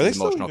traits is Are they his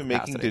still emotional even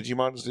capacity. making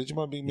Digimon? Is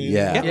Digimon being made?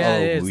 Yeah. Yeah,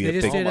 Oh, it is. we They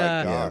have just big- did. Oh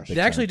my gosh. They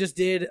actually just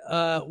did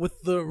with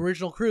the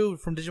original crew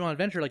from Digimon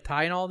Adventure, like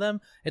Tai and all of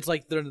them. It's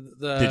like the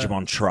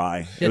Digimon Try.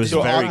 Yeah, It was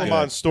So very Agumon's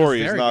good. story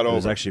It was is very not good. It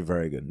was over. actually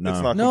very good. No,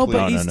 It's not No, complete.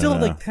 but he's No, still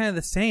no. like kind of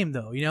the same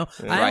though. You know,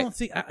 I Right. don't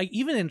see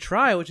even in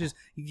Try, which is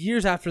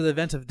years after the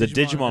event of the Digimon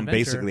Digimon Adventure,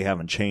 basically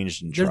haven't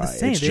changed in They're the Try.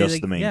 same. It's They, just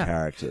like, the main yeah.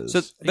 characters.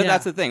 So, but Yeah.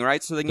 that's the thing,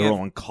 right? So then They're you all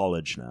have, in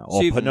college now.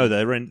 So you- But no,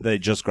 they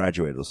just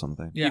graduated or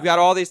something. Yeah. you've got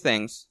all these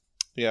things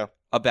Yeah.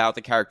 about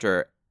the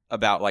character,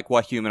 about like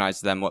what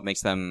humanizes them, what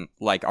makes them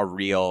like a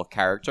real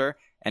character,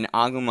 and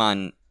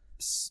Agumon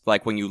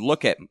like when you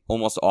look at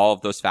almost all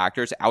of those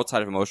factors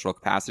outside of emotional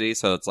capacity,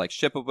 so it's like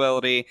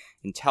shippability,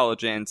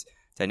 intelligence,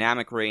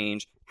 dynamic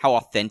range, how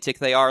authentic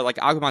they are. Like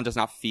Agumon does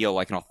not feel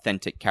like an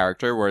authentic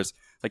character, whereas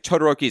like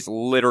Todoroki is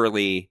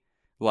literally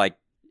like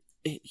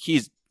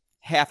he's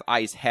half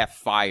ice, half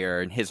fire,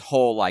 and his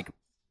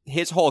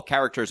whole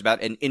character is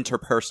about an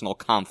interpersonal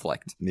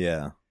conflict.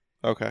 Yeah.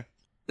 Okay.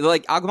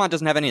 Like Agumon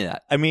doesn't have any of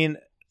that. I mean,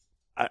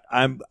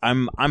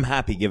 I'm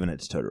happy giving it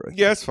to Todoroki.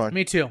 Yeah, it's fine.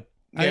 Me too.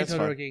 Yeah, I it's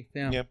think fine. Todoroki.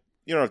 Yeah. Yeah.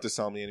 You don't have to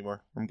sell me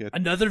anymore. I'm good.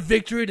 Another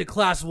victory to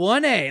Class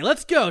 1A.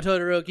 Let's go,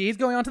 Todoroki. He's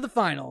going on to the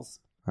finals.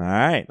 All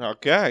right.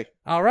 Okay.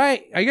 All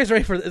right. Are you guys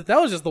ready for this? That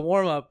was just the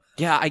warm-up.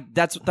 Yeah,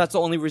 that's the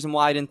only reason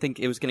why I didn't think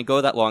it was going to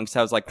go that long. Because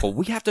I was like, well,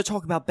 we have to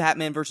talk about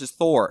Batman versus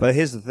Thor. But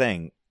here's the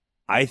thing.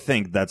 I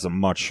think that's a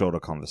much shorter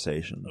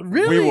conversation.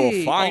 Really? We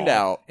will find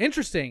out.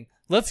 Interesting.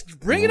 Let's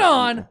bring it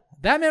on.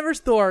 Batman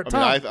versus Thor. Tom,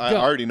 I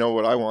already know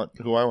what I want,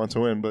 who I want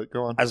to win, but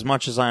go on. As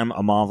much as I'm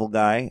a Marvel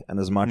guy and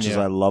as much as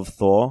I love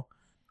Thor,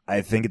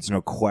 I think it's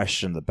no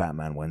question that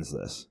Batman wins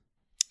this.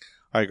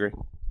 I agree.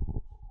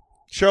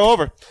 Show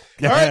over.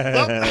 All right.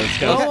 Well, Let's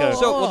go.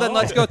 So, then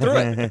let's go through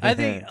it. I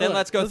think. Then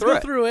let's go go through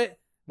through it.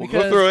 We'll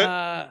go through it.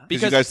 Because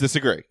because you guys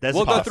disagree.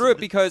 We'll go through it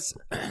because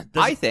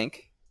I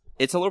think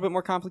it's a little bit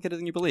more complicated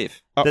than you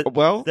believe.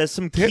 Well, There's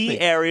some hit key me.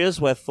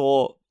 areas where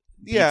Thor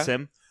beats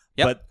him.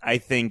 Yep. But I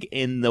think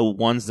in the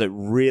ones that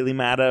really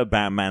matter,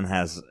 Batman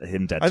has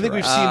him dead. I think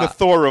we've seen the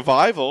Thor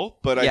revival,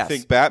 but I yes.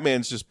 think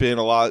Batman's just been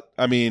a lot.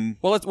 I mean,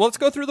 Well, let's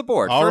go through the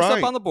board. All First right.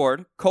 up on the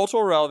board,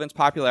 cultural relevance,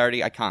 popularity,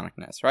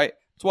 iconicness. Right?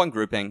 It's one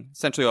grouping,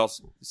 essentially all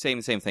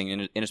same thing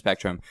in a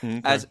spectrum.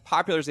 Okay. As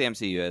popular as the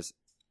MCU is,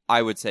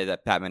 I would say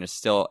that Batman is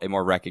still a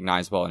more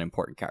recognizable and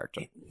important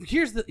character.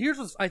 here's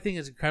what I think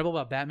is incredible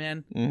about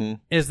Batman mm-hmm.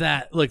 is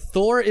that like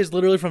Thor is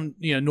literally from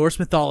Norse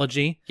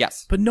mythology.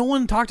 Yes. But no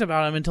one talked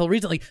about him until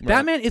recently. Right.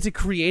 Batman is a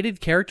created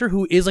character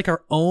who is like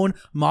our own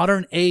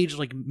modern age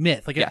like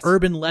myth, like an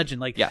urban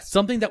legend, like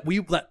something that we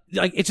like.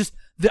 It's just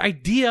the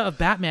idea of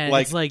Batman.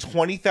 Like, is like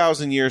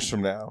 20,000 years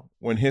from now,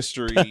 when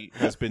history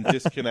has been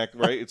disconnected,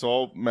 right? It's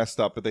all messed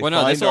up. But they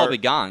this will all be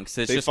gone because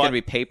it's just going to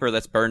be paper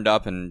that's burned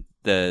up and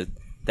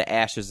the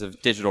ashes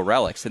of digital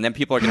relics, and then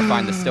people are going to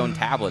find the stone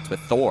tablets with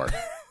Thor.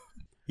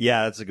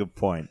 Yeah, that's a good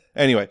point.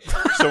 Anyway,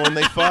 so when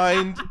they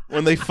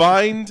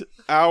find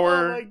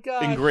our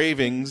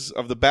engravings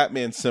of the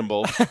Batman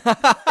symbol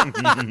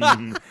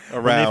around,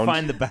 when they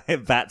find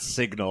the bat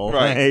signal,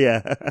 right?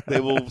 Yeah, they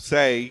will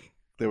say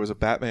there was a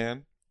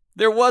Batman.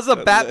 There was a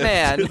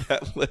Batman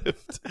that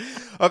lived.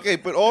 Okay,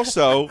 but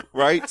also,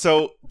 right?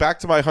 So back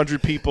to my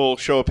 100 people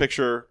show a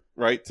picture,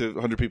 right? To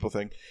 100 people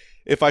thing.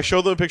 If I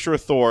show them a picture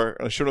of Thor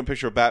and I show them a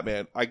picture of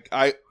Batman,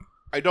 I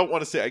don't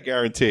want to say I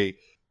guarantee,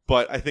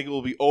 but I think it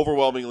will be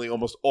overwhelmingly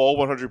almost all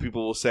 100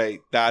 people will say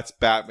that's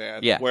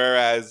Batman. Yeah.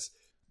 Whereas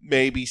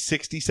maybe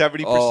 60,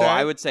 70%. Oh,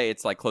 I would say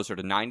it's like closer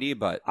to 90,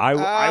 but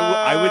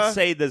I would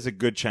say there's a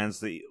good chance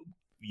that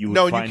you would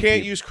no, find you can't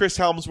people. use Chris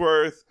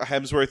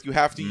Hemsworth. You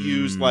have to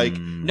use like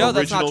no,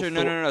 that's not true.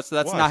 Thor. No. So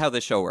that's not how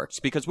this show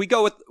works because we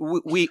go with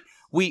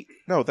we.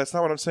 No, that's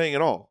not what I'm saying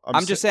at all.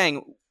 I'm just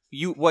saying.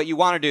 What you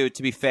want to do,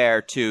 to be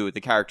fair to the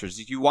characters,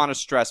 is you want to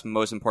stress,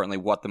 most importantly,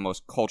 what the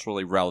most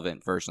culturally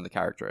relevant version of the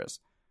character is.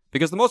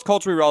 Because the most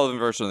culturally relevant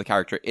version of the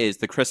character is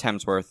the Chris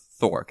Hemsworth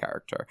Thor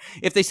character.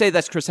 If they say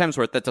that's Chris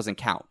Hemsworth, that doesn't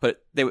count.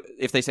 But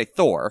if they say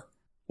Thor...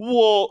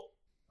 Well,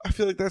 I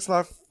feel like that's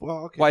not...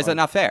 Well, okay, why is that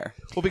not fair?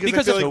 Well, because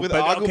I feel like with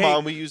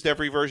Agumon, we used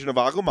every version of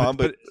Agumon,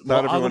 but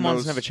not everyone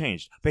knows... Agumon's never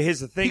changed. But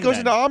here's the thing, he goes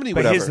into Omni,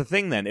 But here's the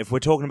thing, then. If we're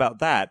talking about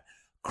that,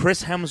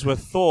 Chris Hemsworth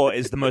Thor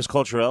is the most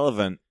culturally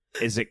relevant.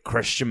 Is it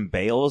Christian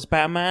Bale's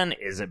Batman?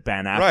 Is it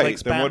Ben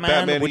Affleck's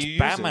Batman? Which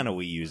Batman are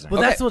we using?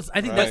 Well, that's what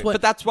I think. That's what.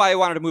 But that's why I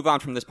wanted to move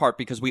on from this part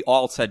because we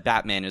all said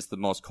Batman is the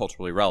most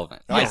culturally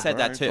relevant. I said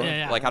that too.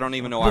 Yeah. Like I don't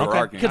even know why we're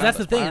arguing. Because that's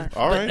the thing.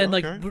 All right. And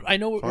like I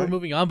know we're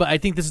moving on, but I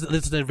think this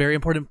is a very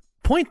important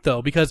point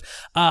though because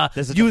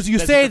there's you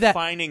say that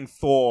defining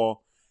Thor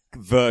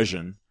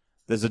version.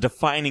 There's a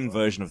defining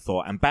version of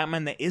Thor, and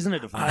Batman there isn't a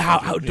defining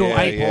version. People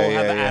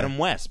have Adam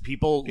West.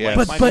 People,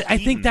 but I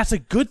think that's a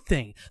good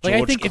thing. Like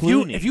George I think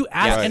Clooney. if you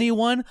ask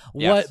anyone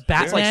what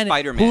Batman,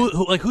 like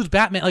Spider-Man. who's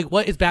Batman, like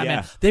what is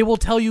Batman, they will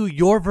tell you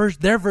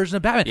their version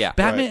of Batman. Yeah.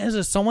 Batman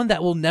is someone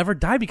that will never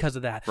die because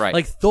of that. Right.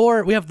 Like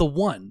Thor, we have the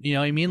one. You know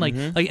what I mean? Like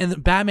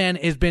and Batman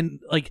has been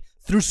like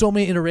through so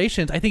many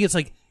iterations. I think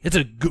it's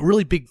a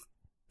really big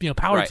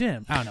power to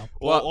him. I don't know.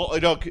 Well,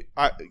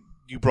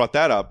 you brought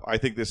that up. I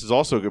think this is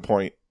also a good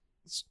point.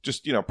 It's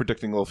just,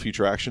 predicting a little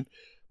future action.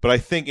 But I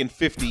think in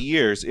 50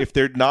 years, if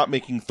they're not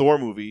making Thor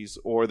movies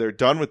or they're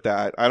done with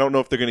that, I don't know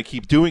if they're going to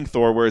keep doing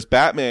Thor, whereas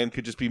Batman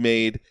could just be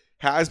made,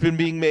 has been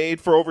being made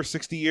for over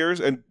 60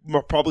 years and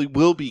probably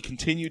will be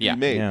continued to be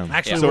made. Yeah.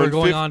 Actually, So we're in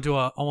going on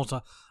to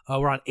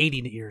we're on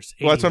 80 years.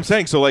 80 well, that's what I'm years.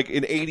 saying. So like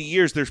in 80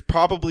 years, there's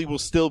probably will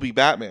still be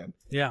Batman.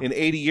 Yeah. In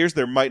 80 years,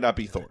 there might not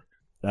be Thor.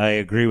 I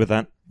agree with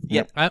that.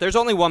 Yeah, there's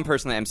only one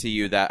person in the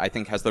MCU that I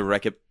think has the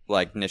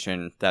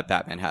recognition that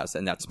Batman has,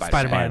 and that's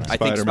Spider-Man. I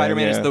think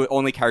Spider-Man is the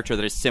only character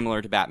that is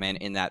similar to Batman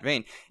in that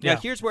vein. Now,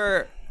 here's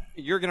where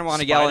you're going to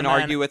want to yell and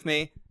argue with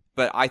me,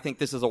 but I think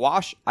this is a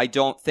wash. I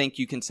don't think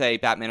you can say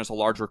Batman has a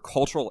larger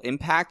cultural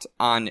impact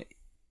on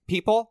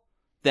people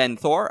than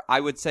Thor. I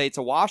would say it's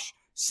a wash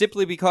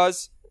simply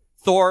because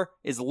Thor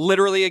is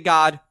literally a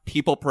god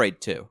people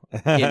prayed to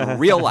in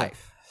real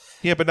life.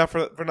 Yeah, but not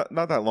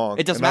that long.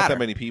 It doesn't matter. Not that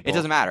many people. It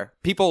doesn't matter.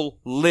 People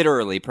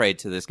literally prayed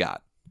to this god.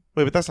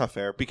 Wait, but that's not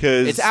fair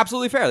because it's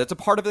absolutely fair. That's a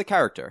part of the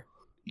character.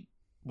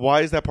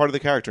 Why is that part of the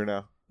character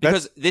now?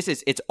 Because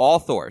it's all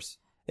Thor's.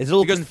 It's a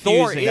little because confusing.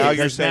 Thor is, now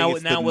you're saying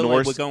it's the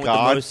Norse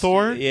god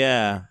Thor?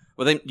 Yeah.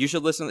 Well, then you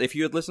should listen. If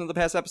you had listened to the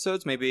past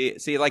episodes, maybe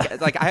see like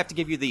I have to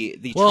give you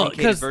the Well,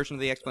 truncated version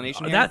of the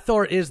explanation. Here. That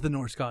Thor is the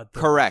Norse god.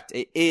 Thor. Correct.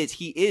 It is.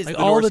 He is Like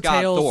the all Norse the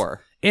god tales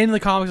Thor. In the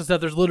comics and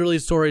stuff, there's literally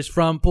stories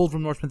pulled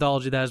from Norse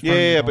mythology that is.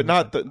 Yeah, but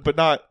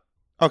not.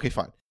 Okay,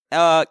 fine.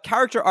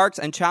 Character arcs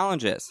and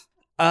challenges.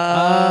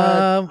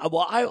 Well,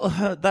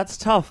 that's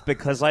tough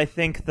because I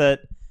think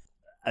that,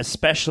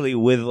 especially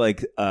with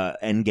like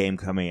Endgame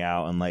coming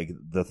out and like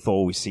the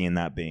Thor we see in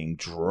that being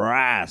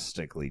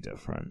drastically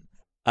different,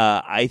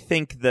 I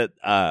think that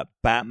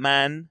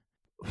Batman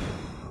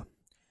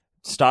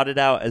started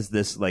out as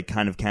this like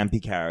kind of campy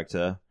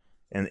character,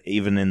 and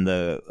even in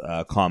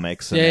the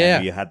comics, and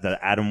then you had the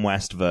Adam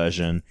West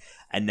version.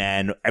 And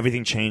then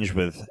everything changed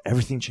when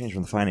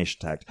the Fire Nation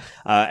attacked.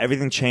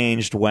 Everything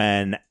changed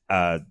when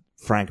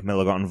Frank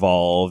Miller got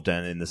involved,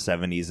 and in the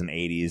 70s and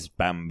 80s,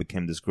 Batman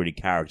became this gritty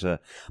character.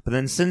 But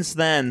then since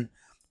then,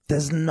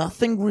 there's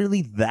nothing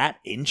really that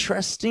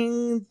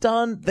interesting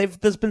done.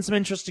 There's been some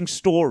interesting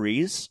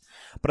stories,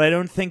 but I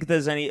don't think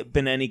there's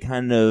been any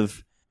kind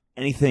of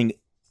anything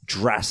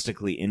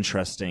drastically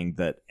interesting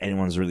that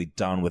anyone's really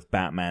done with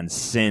Batman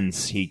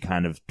since he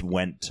kind of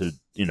went to,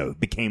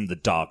 became the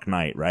Dark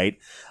Knight, right?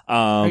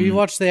 Have you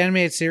watched the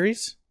animated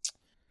series?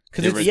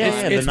 The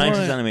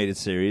 90s animated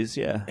series,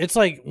 yeah. It's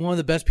like one of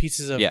the best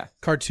pieces of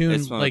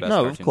cartoon. Like,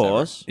 no, of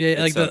course.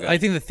 Yeah, like I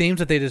think the themes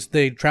that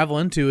they travel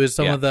into is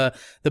some of the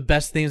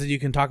best things that you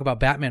can talk about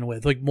Batman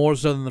with, like more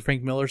so than the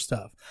Frank Miller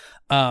stuff.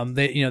 There's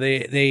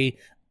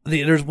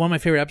one of my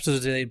favorite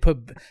episodes.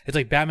 It's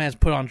like Batman's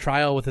put on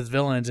trial with his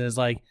villains, and it's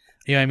like,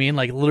 you know what I mean,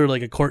 like literally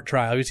like a court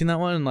trial. Have you seen that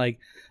one? Like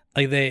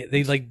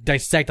they like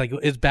dissect like,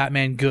 is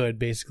Batman good,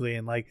 basically,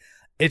 and like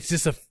it's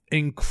just a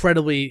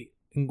incredibly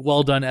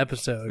well done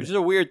episode. Which is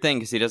a weird thing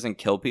because he doesn't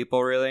kill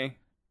people really.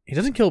 He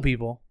doesn't kill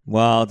people.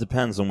 Well, it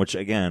depends on which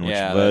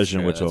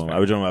version we're talking about.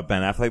 Are we talking about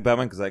Ben Affleck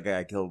Batman? Because that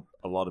guy killed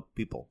a lot of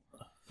people.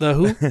 The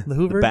who? The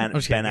Hoover? Ben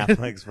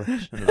Affleck's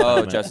version.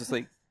 Oh, Justice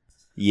League?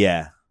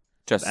 Yeah.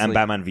 Justice and League.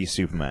 Batman v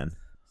Superman.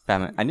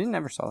 Batman. I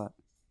never saw that.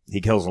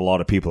 He kills a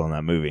lot of people in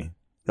that movie.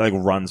 He like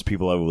runs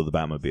people over with a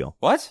Batmobile.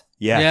 What?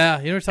 Yeah. Yeah,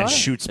 you never saw and it?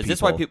 Shoots people. This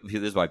is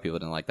why people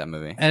didn't like that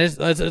movie. And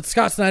it's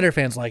Scott Snyder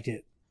fans liked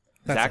it.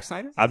 Zack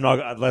Snyder? I'm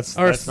not. Let's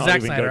or not Zack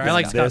even Snyder. go I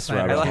like down Scott this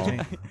Snyder.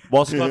 rabbit hole.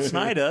 Well, Scott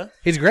Snyder,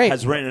 he's great.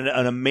 Has written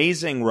an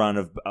amazing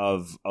run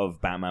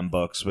of Batman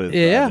books with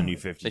the New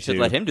 52. They should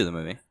let him do the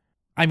movie.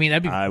 I mean,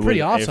 that'd be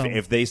pretty awesome.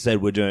 If they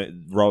said we're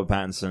doing Robert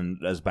Pattinson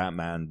as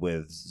Batman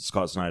with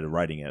Scott Snyder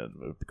writing it, it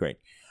would be great.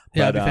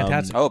 Yeah, it'd be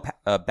fantastic.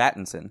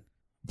 Pattinson.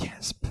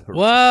 Yes.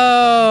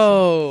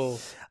 Whoa.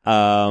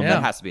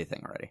 That has to be a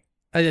thing already.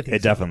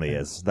 It definitely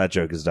is. That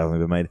joke has definitely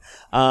been made.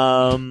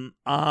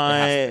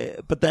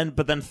 But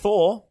then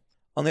Thor,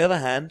 on the other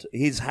hand,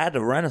 he's had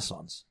a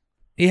renaissance.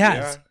 He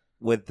has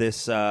with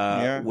this with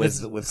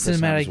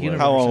cinematic universe.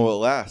 How long will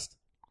it last?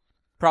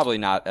 Probably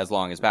not as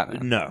long as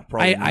Batman. No,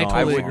 probably I not.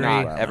 totally I would agree.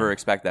 not ever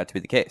expect that to be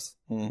the case.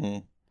 Mm-hmm.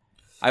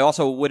 I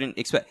also wouldn't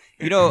expect.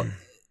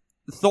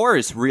 Thor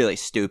is really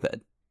stupid.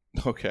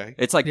 Okay,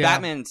 it's like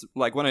Batman's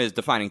like one of his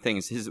defining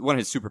things. One of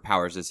his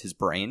superpowers is his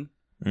brain.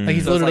 Mm. Like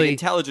he's so literally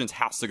intelligence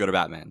has to go to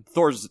Batman.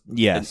 Thor's an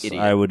idiot.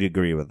 I would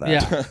agree with that.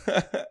 Yeah,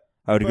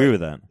 I would agree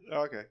with that.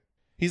 Okay,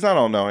 he's not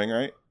all knowing,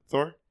 right?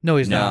 Thor? No,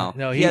 he's not.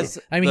 No, he has.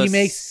 I mean, he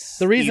makes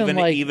the reason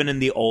even in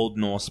the old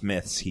Norse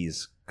myths,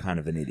 he's kind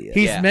of an idiot.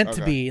 He's meant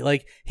to be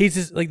like he's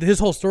just like his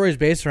whole story is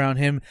based around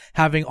him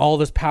having all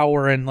this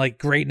power and like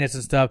greatness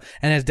and stuff.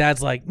 And his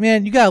dad's like,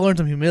 man, you gotta learn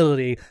some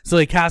humility. So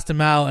they cast him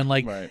out and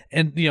like,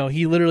 and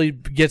he literally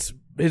gets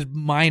his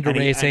mind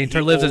erased and he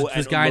lives as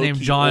this guy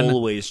named John.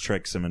 Always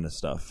tricks him into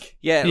stuff.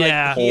 Yeah,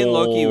 like he and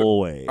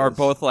Loki are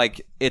both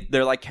like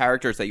they're like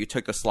characters that you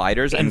took the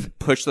sliders and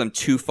pushed them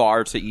too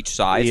far to each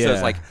side. So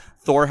it's like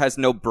Thor has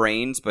no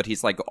brains, but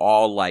he's like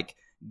all like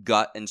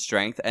gut and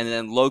strength, and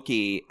then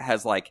Loki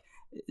has like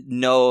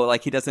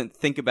he doesn't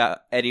think about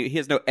he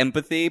has no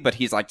empathy, but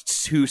he's like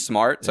too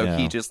smart, so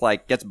he just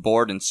like gets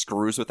bored and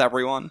screws with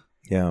everyone.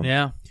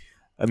 Yeah.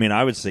 I mean,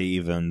 I would say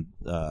even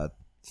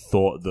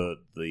Thor,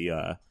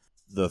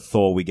 the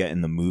Thor we get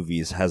in the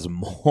movies has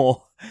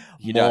more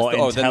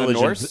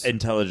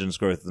intelligence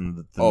growth than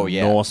the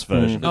Norse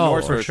version. The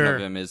Norse version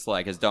of him is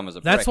like as dumb as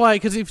a That's why,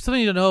 because if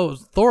something you know,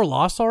 Thor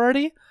lost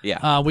already.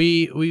 Yeah.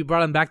 We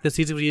brought him back this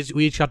season. We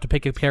each got to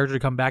pick a character to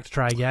come back to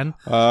try again.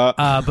 But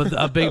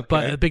a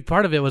big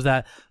part of it was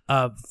that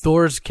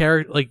Thor's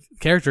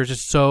character is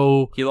just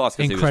so he lost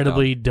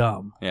incredibly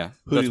dumb. Yeah,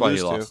 that's why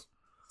he lost.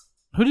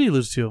 Who did he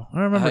lose to? I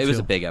don't remember. It was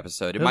a big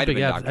episode. It might have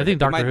been Doctor Who. I think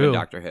Doctor Who.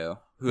 Doctor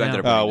Who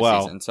ended up winning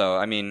the season. So,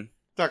 I mean...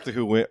 Doctor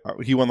Who,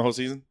 he won the whole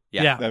season?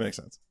 Yeah. That makes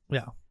sense.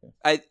 Yeah.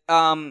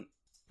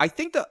 I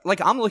think that,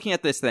 like, I'm looking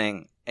at this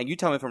thing, and you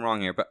tell me if I'm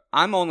wrong here, but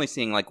I'm only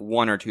seeing, like,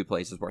 1 or 2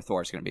 places where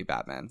Thor's going to be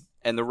Batman.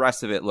 And the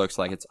rest of it looks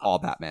like it's all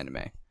Batman to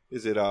me.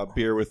 Is it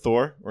beer with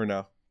Thor or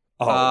no?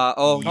 Yeah.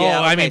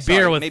 I mean,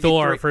 beer with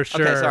Thor for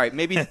sure. Okay, sorry.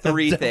 Maybe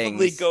 3 things.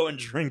 Definitely going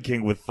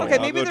drinking with Thor. Okay,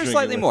 maybe there's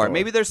slightly more.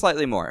 Maybe there's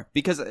slightly more.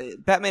 Because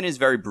Batman is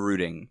very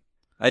brooding.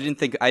 I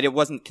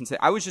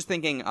was just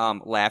thinking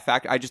laugh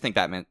factor. I just think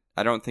Batman.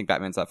 I don't think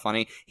Batman's that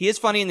funny. He is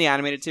funny in the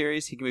animated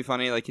series. He can be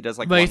funny, like he does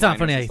like. But he's not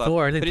funny like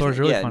Thor. I think Thor's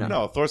really funny.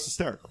 No, Thor's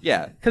hysterical.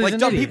 Yeah, like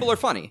dumb people are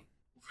funny.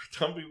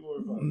 Dumb people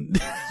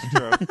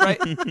are funny. Right?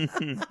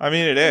 I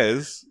mean, it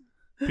is.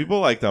 People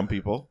like dumb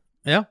people.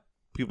 Yeah.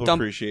 People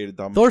appreciate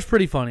dumb. Thor's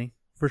pretty funny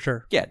for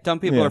sure. Yeah, dumb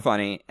people are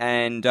funny,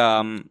 and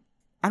I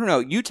don't know.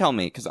 You tell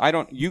me because I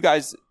don't. You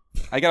guys,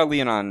 I gotta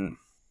lean on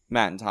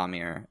Matt and Tom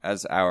here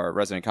as our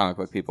resident comic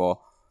book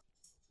people.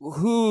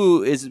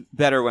 Who is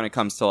better when it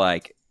comes to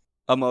like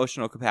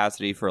emotional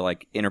capacity for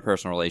like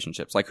interpersonal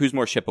relationships? Like who's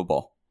more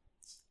shippable?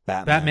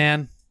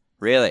 Batman.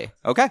 Really?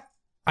 Okay.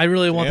 I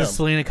really want the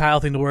Selena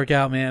Kyle thing to work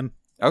out, man.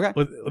 Okay.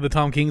 With the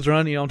Tom King's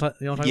run, you know what I'm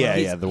talking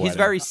about? He's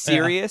very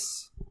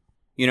serious,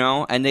 you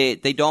know, and they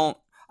don't.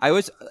 I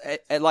always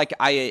like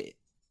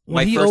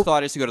my first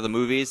thought is to go to the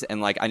movies, and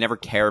like I never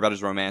care about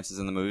his romances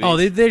in the movies. Oh,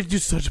 they do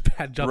such a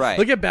bad job. Right.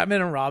 Look at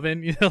Batman and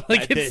Robin. You know,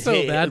 like it's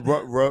so bad.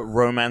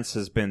 Romance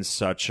has been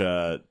such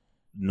a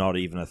not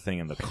even a thing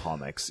in the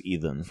comics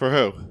either. For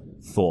who?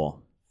 Thor.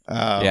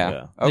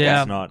 Yeah. Okay.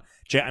 Yeah. It's not.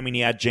 I mean,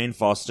 he had Jane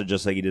Foster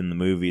just like he did in the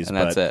movies, and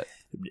but that's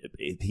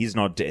it. He's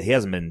not. He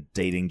hasn't been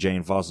dating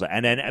Jane Foster,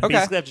 and then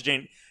basically after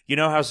Jane, you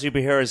know how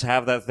superheroes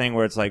have that thing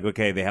where it's like,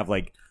 okay, they have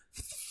like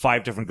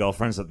 5 different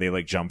girlfriends that they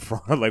like jump from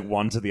like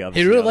one to the other.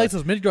 He really likes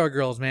those Midgard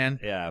girls, man.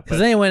 Yeah, because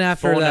then he went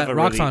after Thor that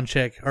Roxxon really...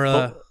 chick or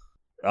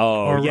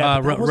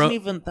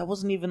that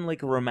wasn't even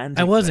like a romantic.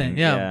 It wasn't.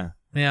 Thing.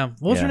 Yeah.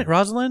 What was her name?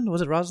 Rosalind?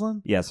 Was it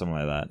Rosalind? Yeah, something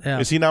like that. Yeah.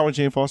 Is he not with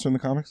Jane Foster in the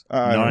comics?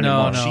 Not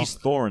anymore. No. She's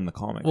Thor in the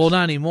comics. Well,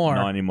 not anymore.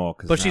 Not anymore.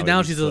 But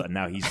now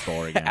he's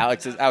Thor again.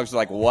 Alex is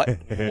like, what?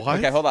 What?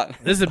 Okay, hold on.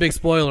 This is a big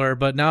spoiler,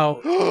 but now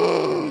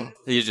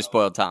You just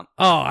spoiled Tom.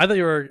 Oh, I thought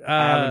you were.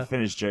 I haven't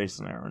finished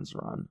Jason Aaron's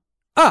run.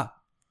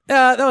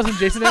 That wasn't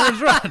Jason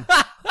Aaron's run.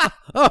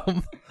 Oh,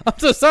 I'm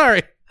so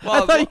sorry.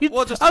 Well, I'm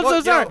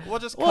so sorry. We'll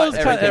just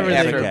cut everything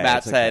after Okay,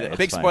 Matt said. it's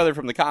Big fine. spoiler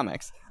from the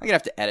comics. I'm gonna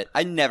have to edit.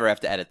 I never have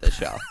to edit this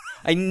show.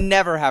 I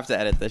never have to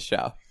edit this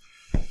show.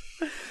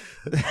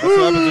 That's what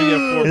happens when you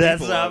have 4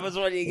 That's people. what happens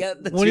when you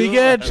get the When you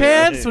get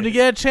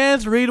a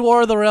chance, read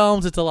War of the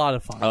Realms. It's a lot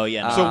of fun. Oh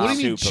yeah. So what do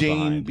you mean super Jane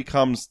fine.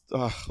 becomes...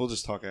 we'll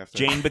just talk after.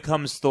 Jane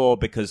becomes Thor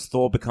because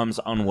Thor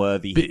becomes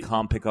unworthy. He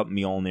can't pick up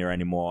Mjolnir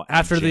anymore.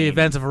 After the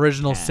events of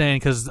Original Sin,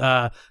 because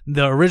the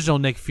original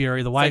Nick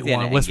Fury, the white the end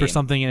one, of whispers Endgame.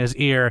 something in his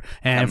ear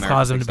and Captain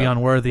causes him America to be picks up.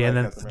 unworthy, and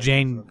then Captain America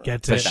Jane picks up.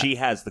 gets But it. she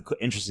has the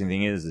interesting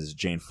thing is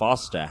Jane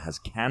Foster has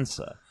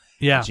cancer.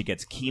 Yeah. And she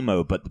gets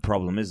chemo, but the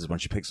problem is when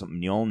she picks up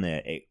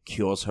Mjolnir, it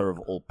cures her of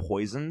all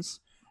poisons,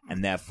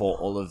 and therefore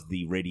all of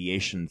the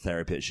radiation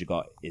therapy that she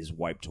got is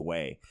wiped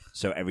away.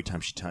 So every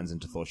time she turns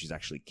into Thor, she's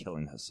actually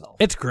killing herself.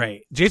 It's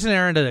great. Jason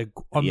Aaron did an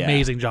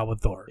amazing job with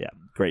Thor. Yeah,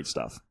 great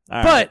stuff.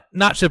 All But right.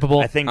 not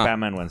shippable. I think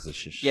Batman wins the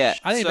Yeah,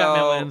 I think so-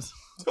 Batman wins.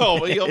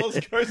 Oh, he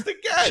almost cursed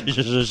again.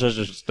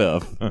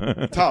 stuff.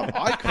 Tom,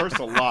 I curse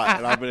a lot,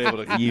 and I've been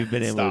able to. You've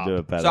been able to do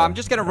it better. So I'm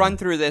just gonna run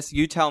through this.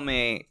 You tell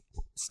me.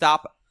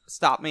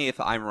 Stop me if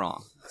I'm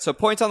wrong. So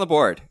points on the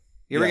board.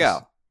 Here we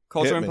Yes. go.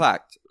 Culture Hit me.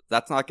 impact.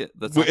 That's not good.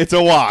 That's not, It's a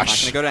not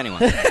wash. gonna go to anyone.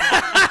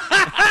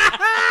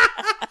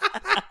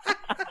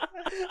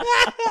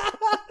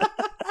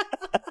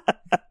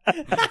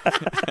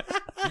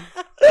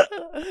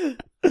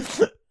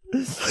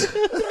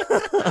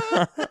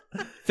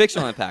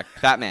 Fictional impact.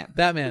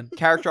 Batman.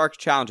 Character arc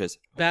challenges.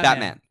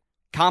 Batman.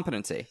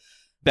 Competency.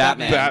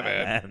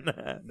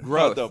 Batman.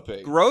 Growth.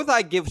 Dopey. Growth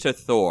I give to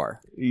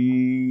Thor.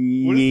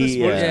 What is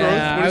this? What is Yeah,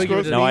 growth? I What would does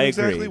growth give it- No, mean I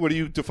exactly? agree. What are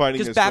you defining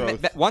Because as Batman,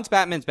 growth? once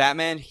Batman's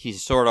Batman,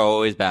 he's sort of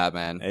always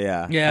Batman.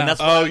 Yeah. Yeah. And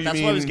that's Oh, what, you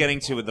that's what I was mean- getting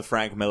to with the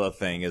Frank Miller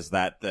thing is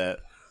that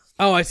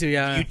Oh, I see.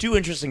 Yeah. you do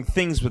interesting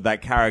things with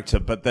that character,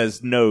 but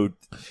there's no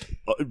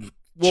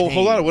Well,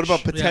 hold on. What about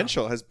change.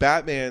 potential? Has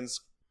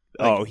Batman's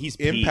He's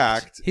peaked.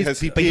 impact? He's- Has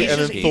he but peaked? He's And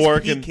just then Thor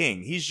he's can.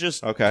 peaking. He's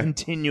just Okay.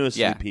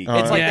 continuously Yeah. peaking.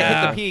 It's like they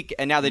Yeah. hit the peak,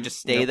 and now they just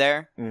stay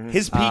there.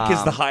 His peak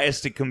is the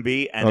highest it can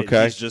be, and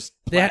Okay. he's just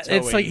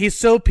It's like he's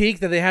so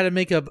peaked that they had to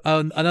make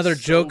another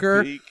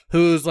Joker peak.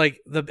 who's like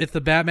it's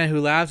the Batman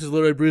who laughs, who's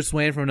literally Bruce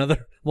Wayne from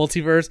another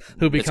multiverse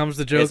who becomes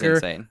the It's Joker.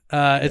 insane.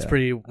 It's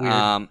pretty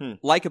weird.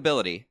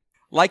 Likability.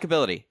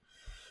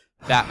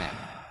 Batman.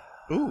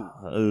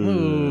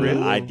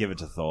 Really? I'd give it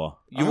to Thor.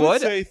 You I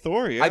would? say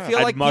Thor. Yeah. I feel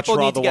I'd like much people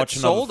need rather to get watch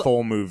another sold.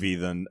 Thor movie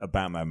than a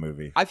Batman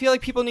movie. I feel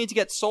like people need to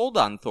get sold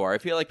on Thor. I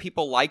feel like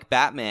people like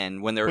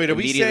Batman when they're Wait, are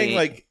we immediately... saying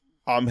like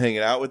I'm hanging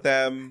out with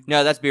them?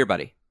 No, that's Beer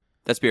Buddy.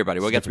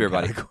 We'll get to Beer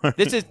Buddy.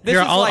 This is Here,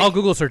 like... I'll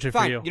Google search it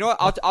Fine. for you. You know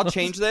what? I'll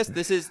change this.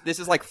 This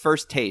is like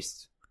first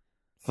taste.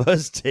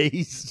 First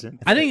taste.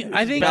 I think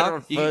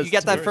you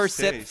get that first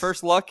sip,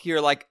 first look,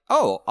 you're like,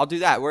 oh, I'll do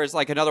that. Whereas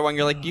like another one,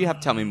 you're like, you have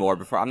to tell me more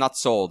before. I'm not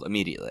sold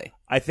immediately.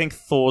 I think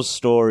Thor's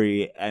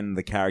story and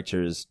the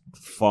character is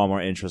far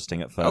more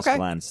interesting at first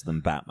glance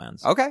than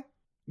Batman's. Okay.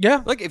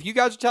 Yeah. Look, if you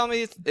guys are telling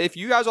me, if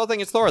you guys all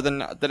think it's Thor,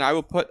 then I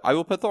will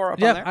put Thor up on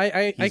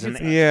there. He's an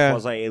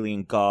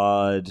quasi-alien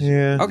god.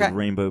 Yeah. Okay.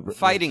 Rainbow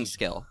fighting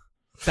skill.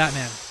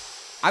 Batman.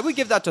 I would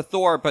give that to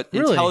Thor, but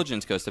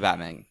intelligence goes to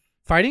Batman.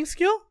 Fighting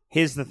skill?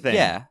 Here's the thing.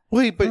 Yeah.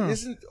 Wait, but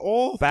isn't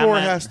all Batman Thor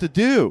has to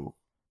do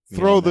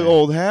throw the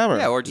old hammer?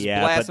 Yeah, or just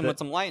blast him with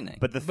some lightning.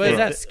 But is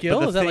that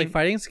skill? Is that like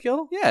fighting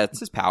skill? Yeah, it's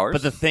his powers.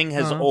 But the thing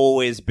has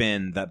always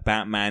been that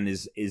Batman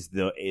is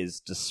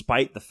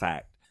despite the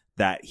fact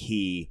that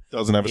he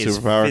doesn't have a is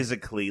superpower,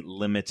 physically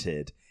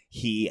limited,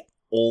 he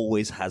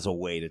always has a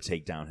way to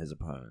take down his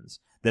opponents.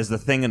 There's the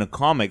thing in the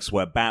comics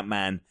where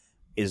Batman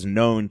is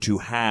known to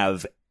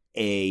have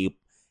a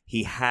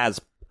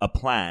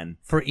plan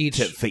for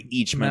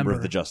each member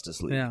of the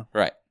Justice League. Yeah.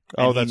 Right.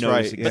 Oh, that's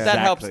right. Exactly But that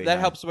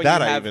helps when you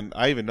have...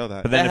 I even know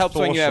that. But that helps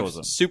when you have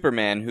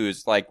Superman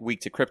who's like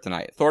weak to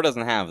kryptonite. Thor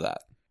doesn't have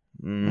that.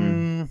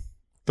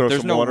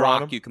 There's no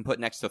rock you can put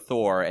next to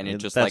Thor, and it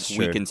just like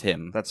weakens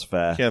him. That's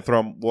fair. Can't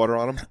throw water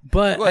on him.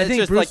 But I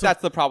think it's just like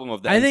that's the problem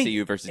of the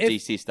MCU versus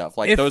DC stuff.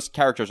 Like those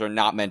characters are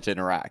not meant to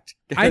interact.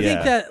 I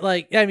think that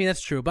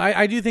that's true. But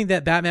I do think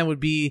that Batman would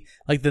be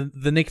like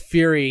the Nick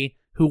Fury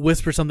who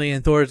whispers something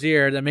in Thor's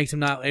ear that makes him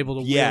not able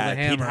to wield the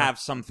hammer. He'd have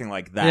something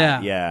like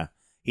that. Yeah.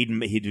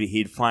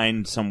 He'd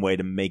find some way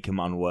to make him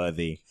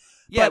unworthy.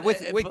 Yeah,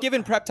 with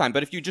given prep time.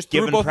 But if you just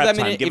threw both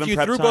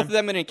of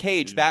them in a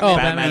cage,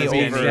 Batman would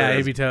be over. Yeah,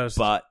 he'd be toast.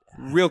 But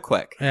real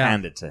quick,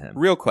 hand it to him.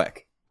 Real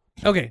quick.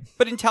 Okay.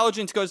 But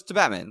intelligence goes to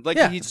Batman. Like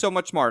he's so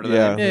much smarter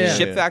than him.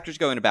 Ship factors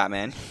go into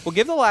Batman. We'll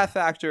give the laugh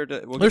factor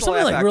to. There's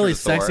something like really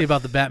sexy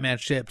about the Batman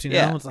ships. You know,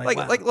 yeah. It's like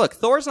wow. Look,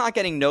 Thor's not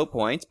getting no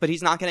points, but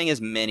he's not getting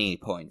as many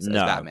points as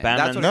Batman.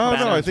 That's what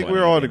I think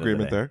we're all in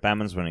agreement there.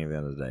 Batman's winning at the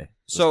end of the day.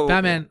 So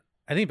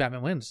I think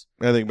Batman wins.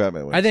 I think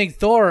Batman wins. I think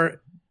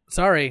Thor.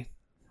 Sorry.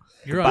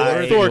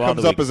 Thor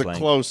comes up as a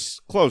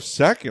close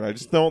second. I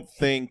just don't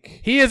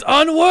think he is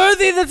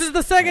unworthy. This is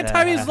the second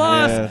time he's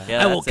lost.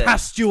 Yeah, I will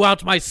cast you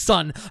out, my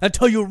son,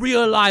 until you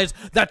realize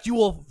that you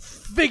will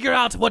figure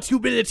out what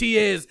humility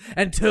is.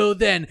 Until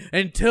then,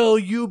 until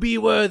you be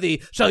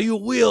worthy, shall you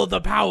wield the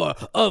power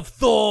of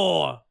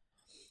Thor.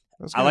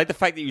 I like the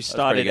fact that you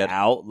started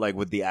out like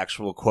with the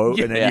actual quote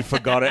and then you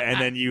forgot it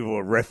and then you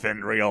were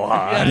riffing real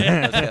hard.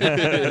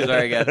 It was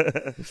very good.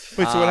 Wait,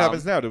 so what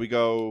happens now? Do we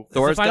go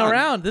Thor's the final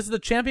round? This is the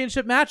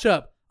championship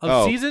matchup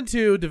of Season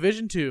 2,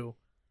 Division 2.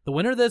 The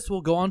winner of this will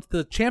go on to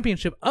the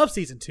championship of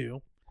Season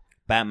 2.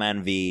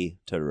 Batman v.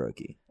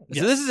 Todoroki.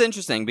 So this is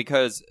interesting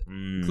because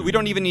we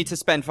don't even need to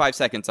spend 5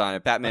 seconds on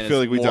it. Batman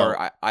is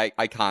more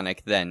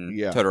iconic than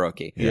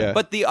Todoroki. Yeah.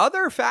 But the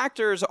other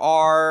factors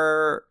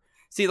are...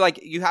 See, like,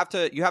 you have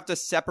to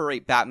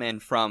separate Batman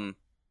from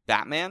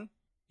Batman.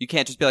 You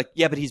can't just be like,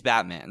 yeah, but he's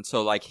Batman,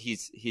 so like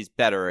he's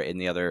better in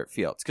the other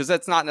fields, because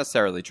that's not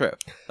necessarily true.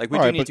 Like we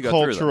do need to go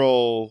through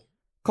them.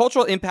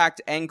 Cultural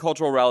impact and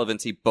cultural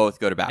relevancy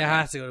both go to Batman. It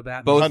has to go to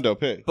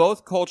Batman.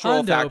 Both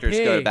cultural factors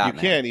go to Batman.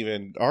 You can't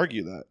even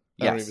argue that.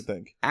 I don't even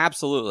think.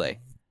 Absolutely.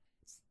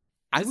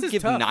 I would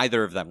give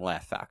neither of them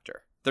laugh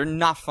factor. They're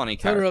not funny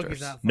characters.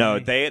 Not funny. No,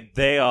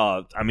 they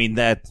are. I mean,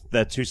 they're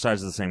two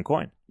sides of the same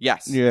coin.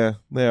 Yes. Yeah,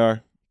 they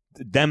are.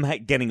 Them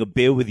getting a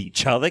beer with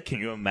each other, can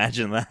you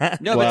imagine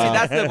that? No, but see,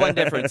 that's the one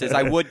difference is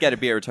I would get a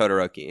beer with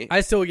Todoroki. I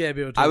still would get a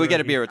beer with Todoroki. I would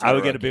get a beer with Todoroki. I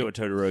would get a beer with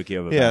Todoroki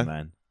over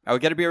Batman. I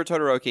would get a beer with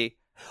Todoroki.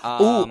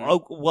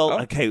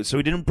 Okay, so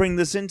we didn't bring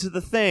this into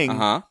the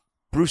thing.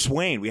 Bruce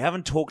Wayne. We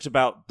haven't talked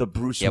about the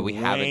Bruce Wayne. Yeah, we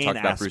haven't talked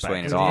about Bruce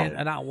Wayne at all.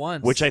 Not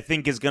once. Which I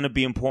think is going to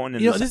be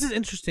important. This is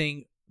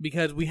interesting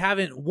because we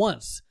haven't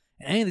once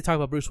anything talk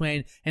about Bruce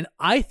Wayne, and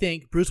I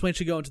think Bruce Wayne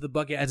should go into the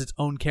bucket as its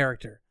own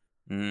character.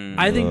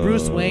 I think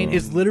Bruce Wayne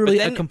is literally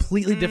a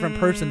completely different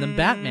person than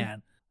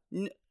Batman.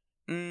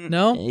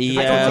 No,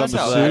 yeah, I don't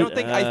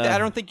think so. I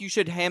don't think you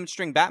should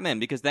hamstring Batman,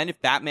 because then if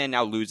Batman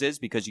now loses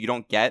because you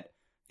don't get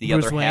the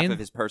Bruce other Wayne? half of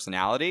his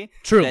personality,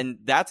 true, then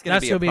that's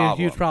going to be a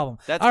huge problem.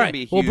 That's all going right. to be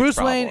a huge well, Bruce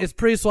problem. Wayne is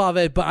pretty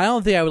suave, but I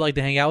don't think I would like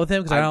to hang out with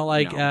him because I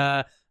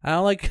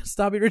don't like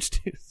snobby rich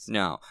dudes.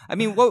 No, I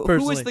mean,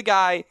 who was the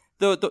guy?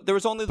 There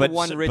was only the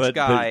one rich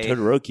guy. But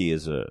Todoroki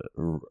is a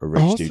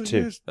rich dude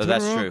too.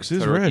 That's true.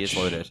 Todoroki is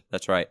loaded.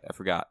 That's right. I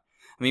forgot.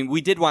 I mean,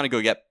 we did want to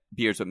go get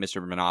beers with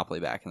Mr.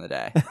 Monopoly back in the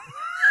day. You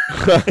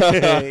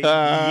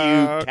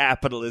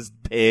capitalist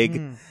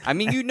pig. I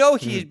mean,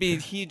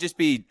 he'd just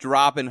be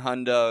dropping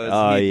hundos.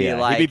 Oh,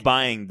 he'd be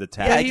buying the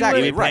tab. Yeah,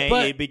 exactly.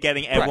 He'd be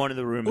getting everyone in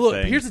the room.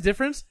 Look, here's the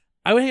difference.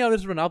 I would hang out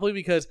with Mr. Monopoly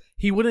because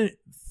he wouldn't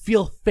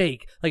feel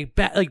fake. Like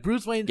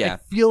Bruce Wayne, I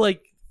feel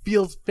like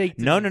feels fake.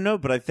 No.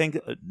 But I think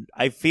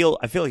I feel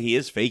he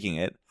is faking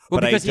it. Well,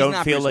 but because I don't he's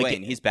not feel Bruce like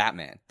Wayne. He's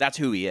Batman. That's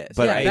who he is.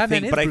 But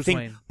Batman is Bruce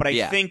Wayne.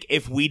 I think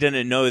if we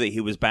didn't know that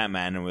he was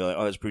Batman and we were like,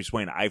 oh, it's Bruce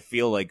Wayne, I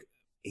feel like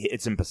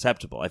it's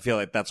imperceptible. I feel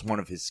like that's one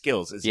of his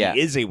skills. He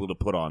is able to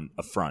put on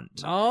a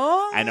front.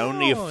 Oh, and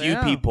only a few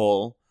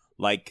people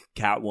like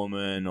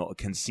Catwoman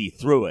can see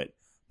through it,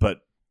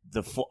 but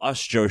for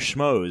us Joe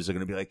Schmoes are going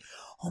to be like,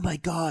 oh my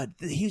god,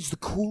 he's the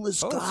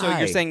coolest guy. So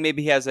you're saying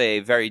maybe he has a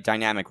very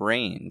dynamic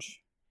range.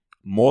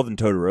 More than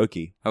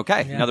Todoroki.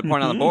 Okay, another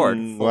point on the board.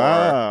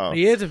 Wow.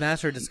 He is a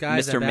master of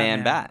disguise. Mr.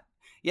 Man Bat.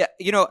 Yeah,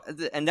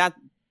 and that,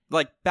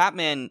 like,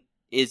 Batman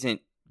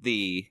isn't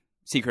the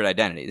secret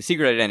identity. The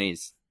secret identity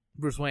is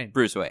Bruce Wayne.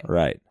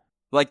 Right.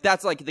 Like,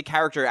 that's, like, the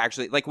character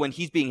actually, like, when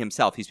he's being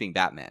himself, he's being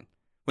Batman.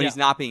 When he's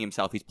not being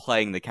himself, he's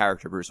playing the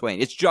character Bruce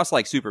Wayne. It's just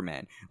like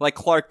Superman. Like,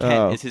 Clark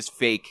Kent is his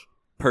fake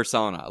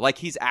persona. Like,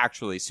 he's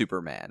actually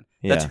Superman.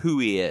 That's who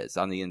he is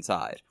on the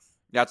inside.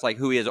 That's like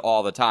who he is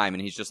all the time,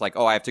 and he's just like,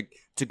 oh, I have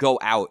to go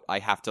out. I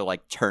have to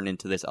like turn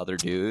into this other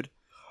dude.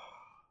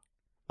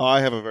 I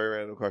have a very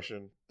random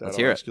question. Let's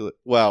hear it.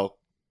 Well,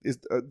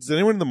 does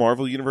anyone in the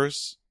Marvel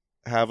universe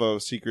have a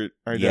secret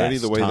identity?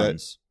 Yes, the way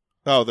tons.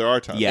 There are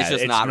tons. Yeah, it's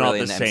just it's not really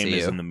the in the same MCU.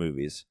 as in the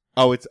movies.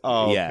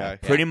 Okay.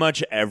 Pretty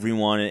much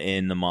everyone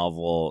in the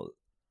Marvel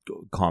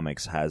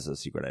comics has a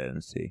secret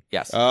identity.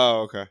 Yes.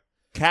 Oh, okay.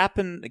 Cap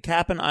and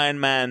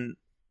Iron Man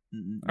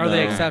Are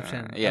the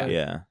exception?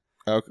 Yeah.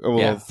 Okay,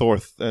 well, Thor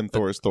is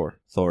Thor.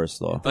 Thor is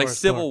Thor. Like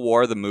Civil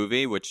War, the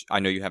movie, which I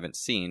know you haven't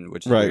seen,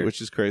 which is right, weird.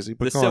 which is crazy.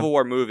 But The Civil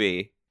War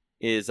movie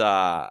is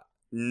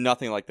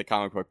nothing like the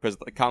comic book, because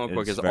the comic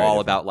book is all very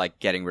about like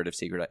getting rid of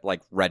secret,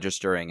 like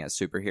registering as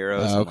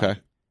superheroes. and, okay.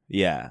 like-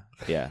 Yeah.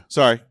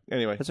 Sorry.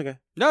 Anyway, That's okay.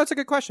 No, it's a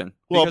good question.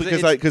 well,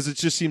 because it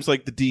just seems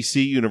like the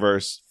DC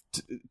universe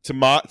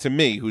to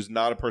me, who's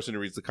not a person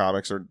who reads the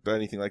comics or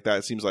anything like that,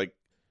 it seems like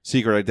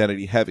secret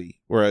identity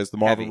heavy, whereas the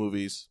Marvel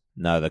movies.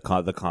 No, the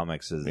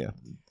comics is has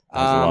a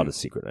lot of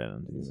secret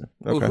identities.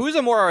 Okay. Who's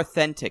a more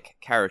authentic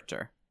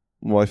character?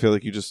 Well, I feel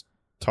like you just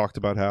talked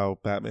about how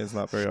Batman's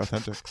not very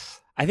authentic.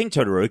 I think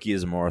Todoroki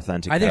is a more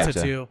authentic I think character.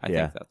 so too. I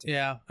think that too.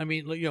 Yeah, I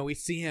mean, we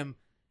see him.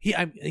 He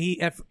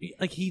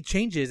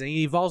changes and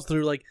he evolves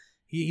through. Like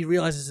he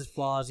realizes his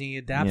flaws and he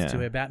adapts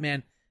to it.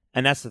 Batman,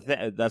 and that's the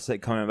thing. That's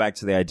like coming back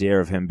to the idea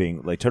of him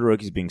being like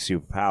Todoroki's being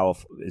super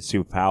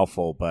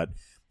powerful, but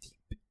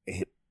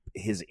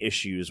his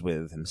issues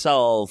with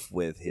himself,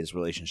 with his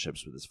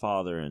relationships with his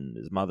father and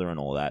his mother, and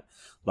all that,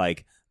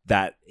 like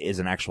that is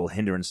an actual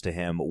hindrance to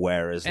him.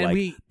 Whereas,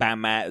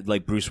 Batman,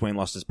 like Bruce Wayne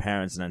lost his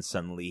parents, and then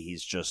suddenly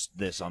he's just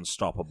this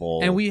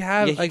unstoppable. and we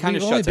have Yeah, he kinda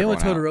we've only shuts been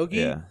with everyone out. Todoroki.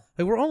 Yeah.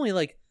 Like we're only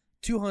like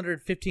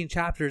 215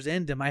 chapters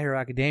into My Hero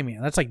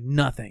Academia. That's like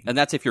nothing. And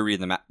that's if you're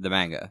reading the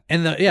manga.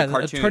 And the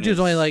cartoon's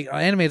only like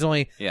anime is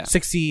only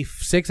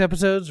 66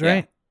 episodes,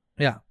 right?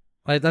 Yeah.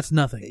 Like that's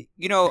nothing.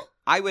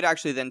 I would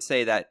actually then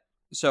say that.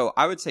 So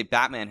I would say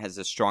Batman has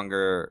a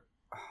stronger,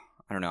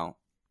 I don't know.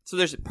 So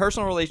there's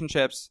personal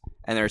relationships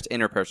and there's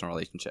interpersonal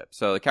relationships.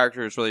 So the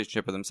character's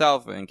relationship with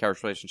himself and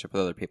character's relationship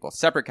with other people.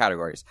 Separate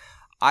categories.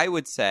 I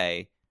would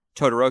say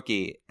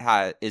Todoroki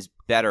is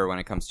better when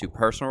it comes to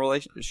personal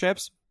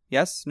relationships.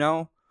 Yes?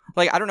 No?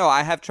 Like, I don't know.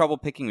 I have trouble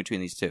picking between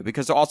these two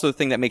because also the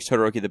thing that makes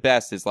Todoroki the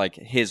best is like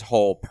his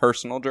whole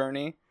personal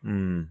journey.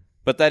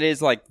 But that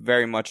is like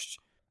very much,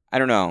 I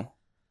don't know.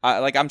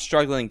 I'm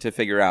struggling to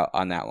figure out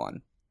on that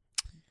one.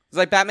 It's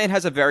like Batman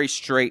has a very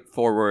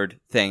straightforward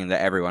thing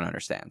that everyone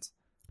understands,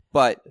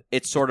 but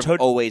it's sort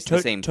of always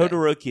the same thing.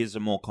 Todoroki is a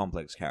more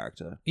complex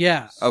character.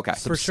 Yeah. Okay.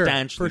 For sure.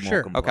 Substantially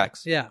more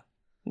complex. Yeah.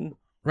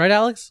 Right,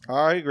 Alex?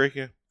 I agree.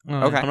 Yeah.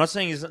 Okay. I'm not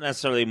saying he's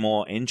necessarily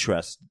more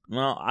interesting.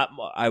 Well,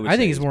 I would. I say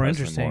think he's more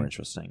interesting. More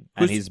interesting,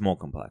 and he's more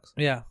complex.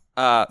 Yeah.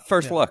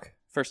 First look,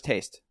 first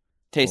taste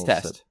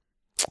test.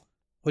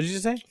 What did you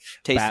say?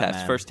 Taste Batman.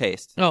 test, first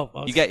taste. Oh,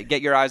 okay. You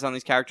get your eyes on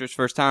these characters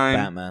first time.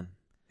 Batman.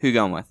 Who you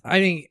going with? I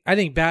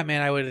think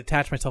Batman I would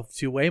attach myself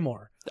to way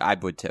more. I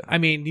would too. I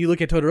mean, you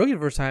look at Todoroki the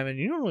first time and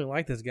you don't really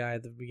like this guy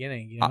at the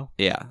beginning, you know?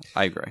 Yeah,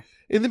 I agree.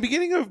 In the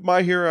beginning of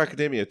My Hero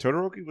Academia,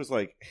 Todoroki was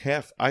like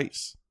half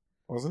ice,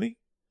 wasn't he?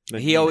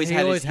 He always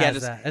had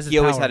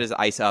his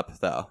ice up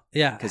though.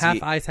 Yeah,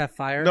 half ice, half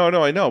fire. No,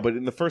 I know, but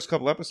in the first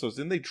couple episodes,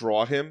 didn't they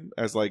draw him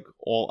as like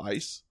all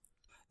ice?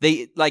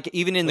 They like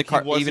even in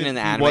even in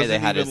the anime they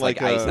had his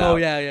like ice out. Oh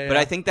yeah. But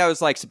I think that was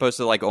like supposed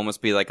to like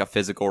almost be like a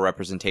physical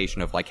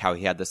representation of like how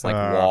he had this like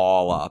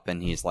wall up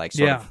and he's like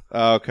sort of.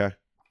 Okay,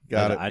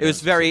 got it. It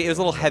was a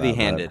little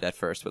heavy-handed at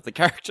first with the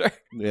character.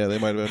 Yeah, they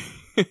might have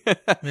been.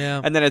 Yeah.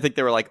 And then I think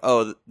they were like,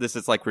 oh, this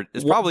is like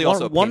it's probably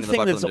also a pain in the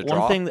butt for them to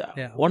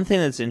draw. One thing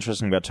that's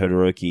interesting about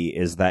Todoroki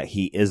is that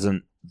he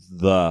isn't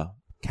the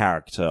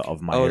character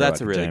of My Hero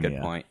that's Academia. a really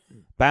good point.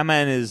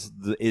 Batman is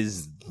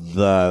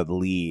the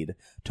lead.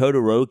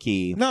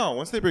 Todoroki. No,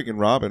 once they bring in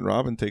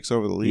Robin takes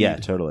over the lead. Yeah,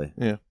 totally.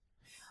 Yeah.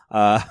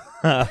 But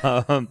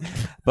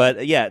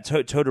yeah,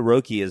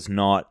 Todoroki is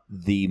not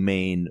the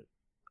main.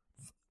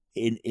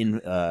 He's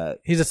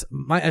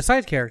a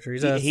side character.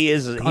 He's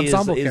a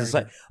ensemble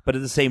character. But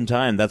at the same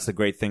time, that's the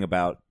great thing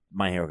about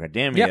My Hero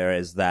Academia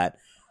is that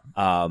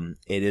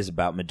it is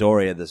about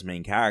Midoriya, this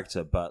main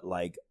character, but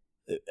like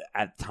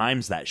at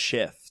times that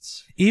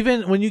shifts.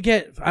 Even when you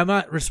get, I'm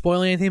not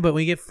spoiling anything, but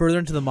when you get further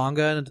into the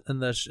manga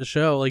and the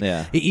show, like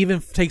it even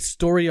takes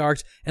story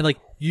arcs and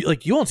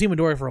you won't see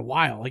Midoriya for a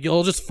while. Like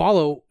you'll just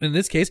follow. In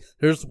this case,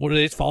 they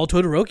follow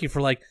Todoroki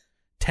for like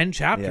 10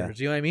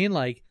 chapters. You know what I mean?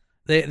 Like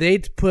they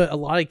put a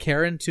lot of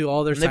care into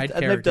all their side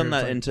characters. They've done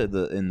that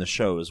in the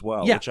show as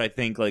well, which I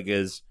think like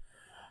is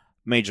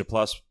major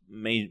bonus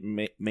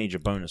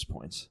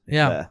points.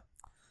 Yeah.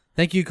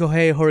 Thank you,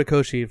 Kohei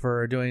Horikoshi,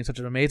 for doing such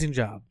an amazing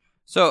job.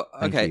 So,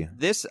 okay,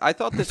 I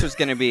thought this was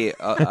going to be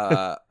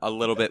a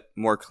little bit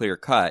more clear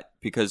cut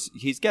because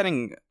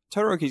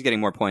Todoroki's getting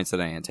more points than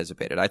I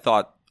anticipated.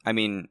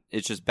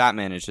 It's just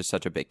Batman is just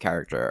such a big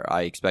character.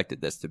 I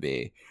expected this to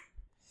be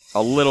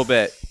a little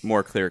bit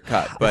more clear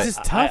cut, but this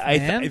is tough,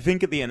 man. I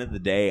think at the end of the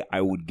day,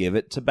 I would give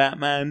it to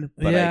Batman.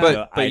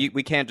 But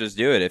we can't just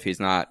do it if he's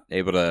not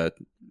able to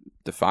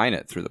define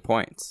it through the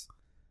points.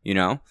 You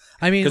know,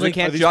 because we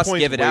can't just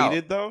give it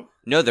out. Though?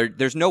 No,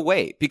 there's no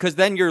weight because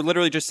then you're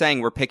literally just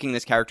saying we're picking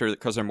this character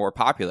because they're more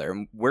popular.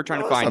 And we're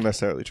trying to find. That's not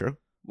necessarily true.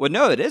 Well,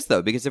 no, it is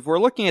though because if we're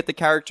looking at the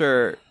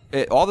character,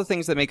 all the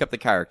things that make up the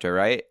character,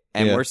 right?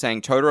 And we're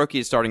saying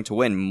Todoroki is starting to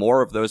win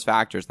more of those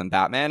factors than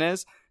Batman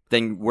is.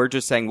 Then we're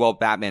just saying, well,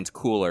 Batman's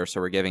cooler, so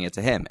we're giving it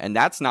to him. And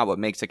that's not what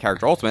makes a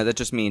character ultimate. That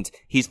just means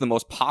he's the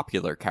most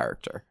popular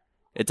character.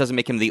 It doesn't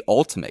make him the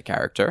ultimate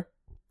character.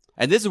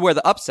 And this is where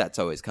the upsets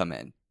always come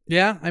in.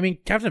 Yeah, I mean,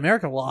 Captain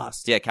America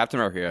lost. Yeah, Captain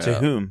America. To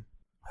whom?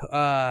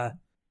 I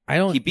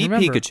don't. He beat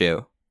remember.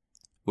 Pikachu,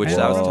 which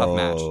that was a tough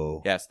match.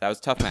 Yes, that was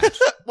a tough match.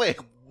 Wait,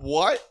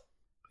 what?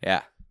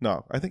 Yeah.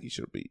 No, I think he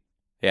should have beat.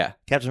 Yeah.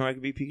 Captain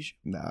America beat Pikachu?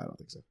 No, I don't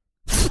think so.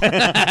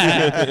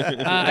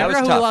 That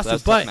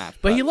was tough.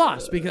 But he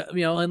lost because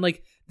and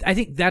like I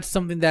think that's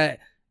something that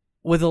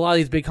with a lot of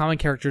these big comic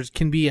characters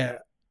can be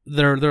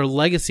their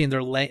legacy and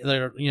their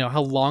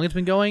how long it's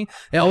been going.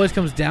 It always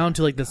comes down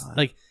to like this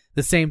like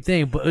the same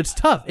thing, but it's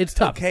tough. It's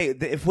tough. Okay,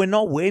 if we're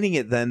not winning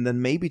it,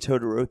 then maybe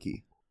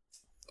Todoroki.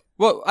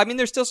 Well, I mean,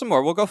 there's still some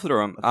more. We'll go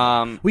through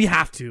them. We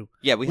have to.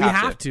 Yeah, we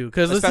have to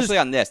because especially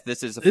on this.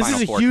 This is a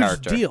Final Four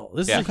character.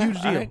 This is a huge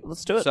deal. Right,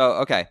 let's do it. So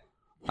okay.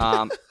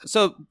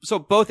 So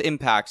both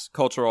impacts,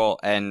 cultural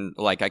and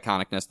like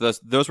iconicness,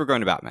 those were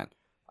going to Batman.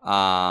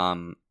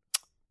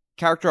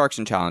 Character arcs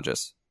and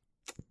challenges.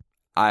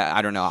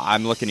 I don't know.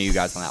 I'm looking at you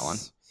guys on that one.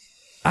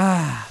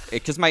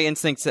 Because my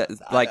instincts,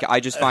 like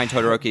I just find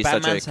Todoroki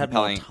such a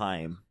compelling. Had more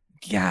time.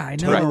 Yeah, I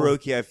know.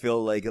 Todoroki, I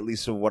feel like at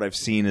least from what I've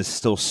seen, is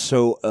still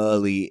so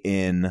early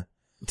in.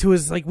 To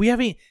his we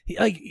haven't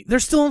they're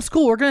still in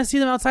school. We're gonna see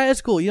them outside of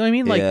school. You know what I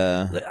mean? Like,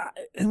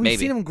 and we've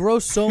seen them grow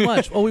so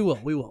much. Oh, we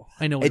will.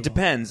 I know. It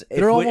depends.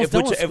 They're almost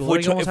done with school.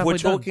 If we're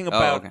talking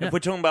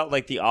about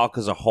like the arc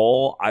as a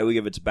whole, I would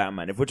give it to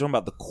Batman. If we're talking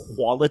about the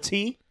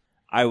quality,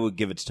 I would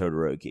give it to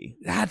Todoroki.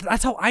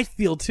 That's how I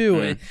feel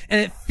too, and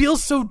it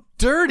feels so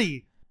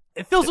dirty.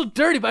 It feels so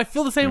dirty, but I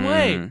feel the same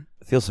way.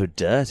 It feels so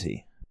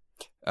dirty.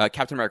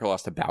 Captain America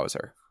lost to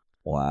Bowser.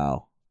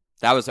 Wow.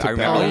 That was I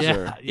remember.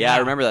 Bowser. Yeah, I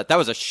remember that. That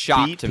was a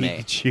shock to me.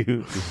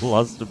 Pikachu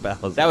lost to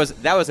Bowser.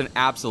 That was an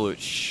absolute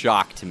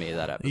shock to me.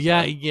 That episode.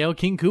 Yeah,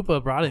 King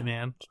Koopa brought it,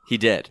 man. He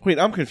did. Wait,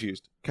 I'm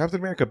confused. Captain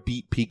America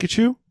beat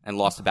Pikachu and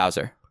lost to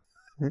Bowser.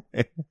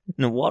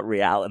 In what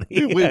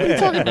reality? Wait, what are you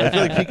talking about? I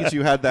feel like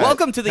Pikachu had that.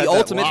 Welcome to the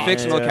Ultimate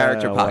Fictional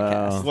Character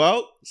Podcast.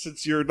 Well,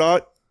 since you're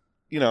not,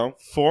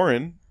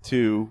 foreign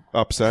to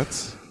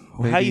upsets,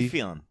 how are you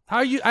feeling? How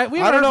are you? I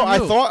don't know. I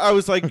thought I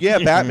was like, yeah,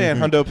 Batman,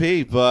 Hundo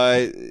P,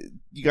 but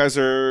you guys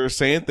are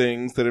saying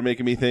things that are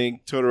making me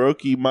think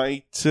Todoroki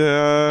might.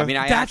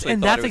 That's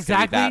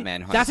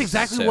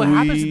exactly what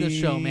happens in this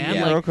show, man.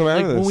 Yeah. Like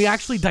when we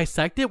actually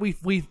dissect it, we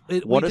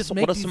just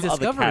make these discoveries.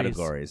 Other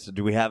categories?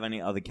 Do we have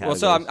any other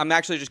categories? Well, so I'm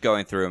actually just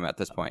going through them at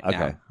this point.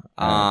 Okay.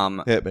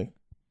 Now. Hit me.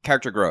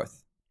 Character growth.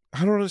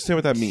 I don't understand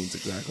what that means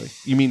exactly.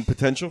 You mean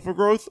potential for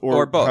growth,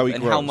 or both, how he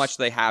and grows? how much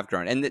they have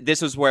grown? And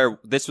this is where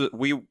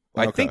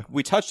I think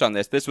we touched on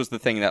this. This was the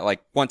thing that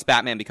like once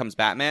Batman becomes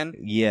Batman,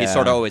 he's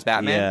sort of always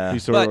Batman. Yeah.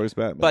 He's sort of always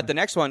Batman. But the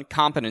next one,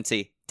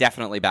 competency,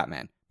 definitely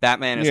Batman.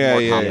 Batman is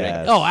more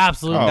competent. Yeah. Oh,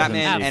 absolutely.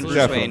 Batman and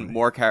Bruce Wayne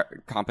more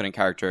competent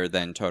character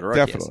than Todoroki.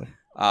 Definitely.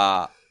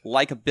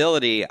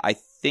 Likability, I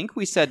think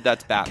we said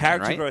that's Batman.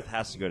 Character growth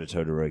has to go to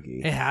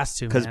Todoroki. It has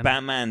to, because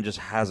Batman just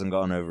hasn't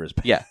gotten over his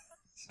pain.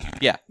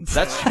 Yeah,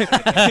 that's true.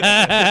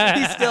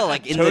 He's still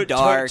like in the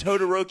dark.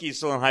 Todoroki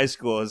still in high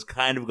school has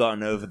kind of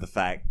gotten over the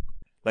fact,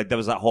 like there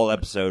was that whole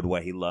episode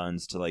where he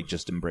learns to like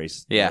just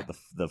embrace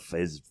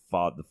his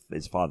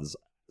father's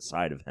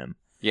side of him.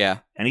 Yeah,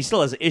 and he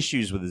still has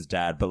issues with his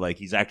dad, but like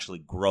he's actually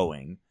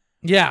growing.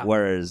 Yeah,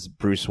 whereas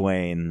Bruce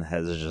Wayne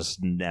has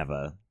just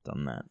never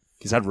done that.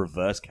 He's had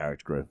reverse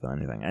character growth or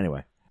anything.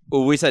 Anyway.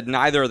 Well, we said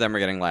neither of them are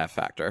getting laugh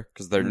factor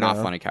because they're not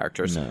funny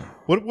characters. No.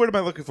 What word am I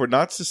looking for?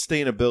 Not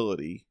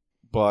sustainability.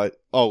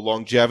 But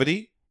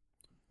longevity,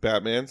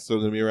 Batman still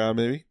gonna be around,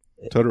 maybe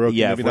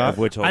Todoroki, maybe not.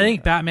 I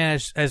think Batman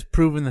has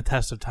proven the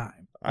test of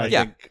time. I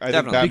think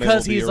Batman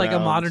because will he's be like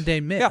around. a modern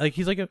day myth. Yeah. Like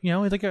he's like a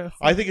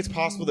I think it's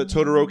possible that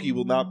Todoroki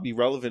will not be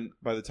relevant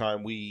by the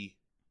time we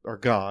are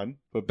gone,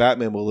 but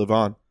Batman will live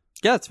on.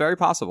 Yeah, it's very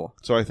possible.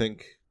 So I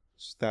think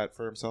that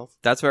for himself.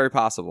 That's very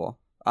possible.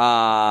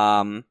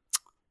 Character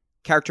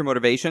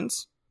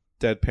motivations: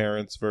 dead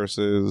parents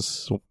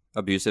versus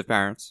abusive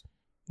parents.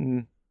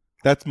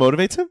 That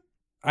motivates him.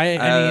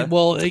 I mean,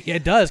 well,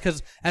 it does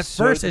because at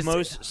first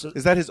it's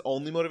is that his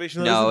only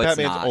motivation? No, Isn't it's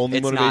Batman's not. only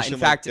It's motivation. not. In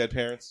fact, dead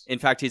parents. In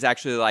fact, he's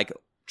actually like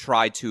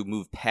tried to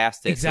move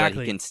past it so that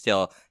Exactly. he can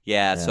still.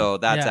 Yeah. So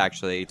that's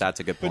actually that's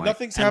a good point. But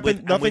nothing's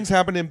happened. Nothing's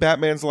happened in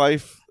Batman's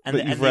life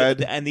that you've read.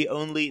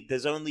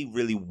 There's only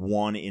really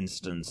one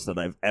instance that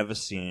I've ever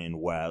seen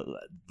where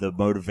the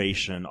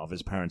motivation of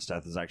his parents'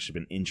 death has actually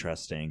been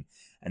interesting,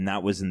 and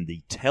that was in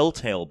the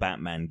Telltale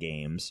Batman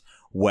games,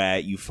 where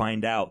you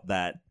find out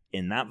that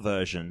in that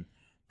version,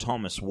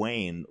 Thomas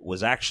Wayne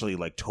was actually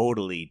like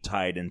totally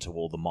tied into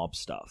all the mob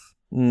stuff,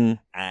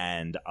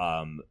 and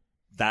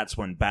that's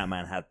when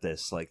Batman had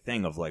this like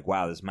thing of like,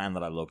 wow, this man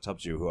that I looked up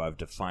to, who I've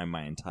defined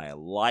my entire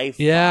life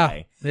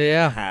by,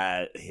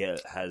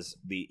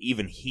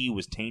 even he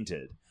was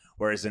tainted.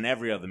 Whereas in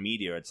every other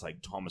media, it's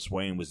like Thomas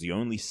Wayne was the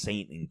only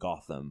saint in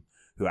Gotham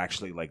who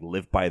actually like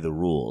lived by the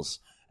rules,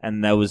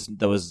 and there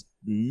was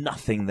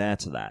nothing there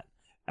to that,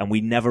 and we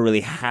never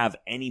really have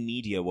any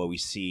media where we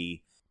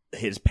see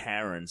his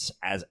parents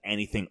as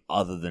anything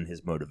other than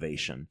his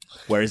motivation.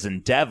 Whereas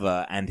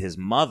Endeavor and his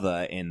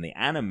mother in the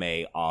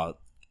anime are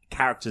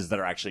characters that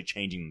are actually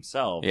changing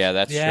themselves. Yeah,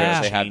 that's true.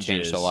 They have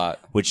changed a lot,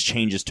 which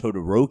changes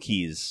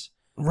Todoroki's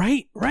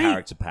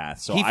character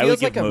path. So he I would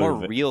feels like a more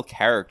real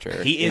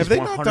character. He is. Have they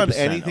not done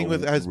anything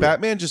with? Has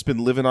Batman just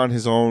been living on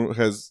his own?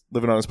 Has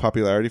living on his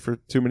popularity for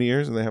too many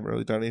years, and they haven't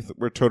really done anything.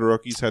 Where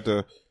Todoroki's had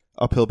to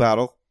uphill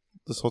battle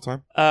this whole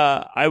time.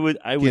 I would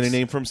get a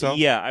name for himself.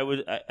 Yeah, I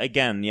would.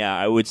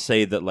 I would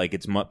say that like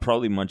it's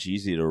probably much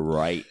easier to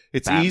write.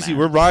 It's easy.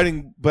 We're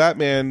writing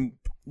Batman.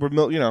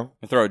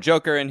 Throw a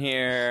Joker in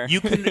here.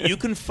 You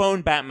can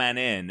phone Batman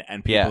in,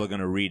 and people are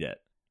going to read it.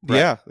 Right?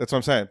 Yeah, that's what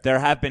I'm saying. There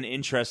have been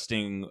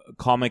interesting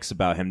comics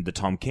about him, the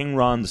Tom King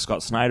run, the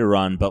Scott Snyder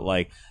run, but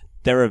like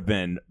there have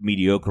been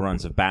mediocre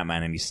runs of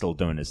Batman, and he's still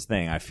doing his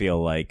thing. I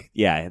feel like,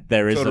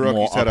 there is a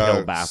more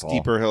uphill battle,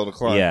 steeper hill to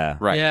climb. Yeah,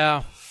 right.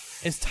 Yeah,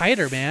 it's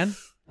tighter, man.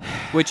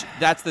 Which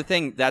that's the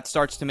thing that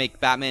starts to make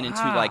Batman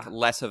into like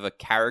less of a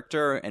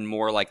character and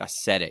more like a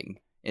setting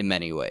in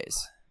many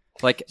ways.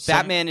 Like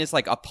Batman is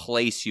like a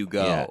place you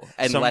go,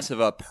 and less of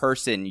a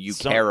person you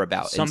care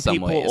about. In some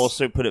people ways.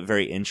 Also put it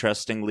very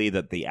interestingly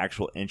that the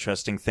actual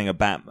interesting thing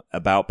about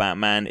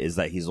Batman is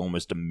that he's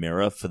almost a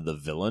mirror for the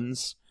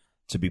villains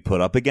to be put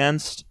up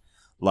against.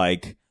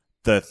 Like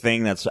the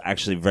thing that's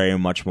actually very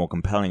much more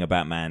compelling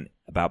about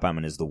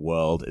Batman is the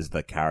world, is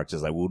the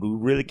characters. Like, would we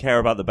really care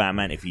about the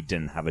Batman if he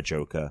didn't have a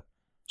Joker?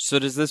 So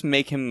does this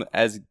make him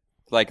as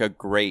like a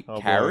great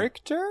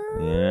character?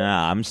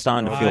 Yeah, I'm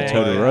starting to feel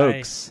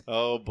Todoroki.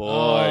 Oh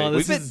boy!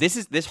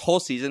 This whole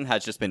season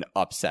has just been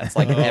upsets,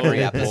 like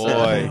every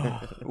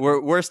episode.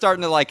 We're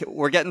starting to like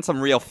we're getting some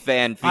real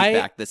fan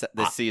feedback this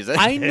season.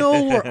 I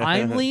know where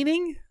I'm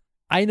leaning.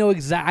 I know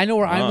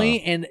where I'm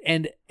leaning,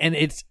 and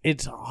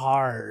it's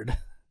hard.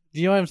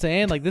 Do you know what I'm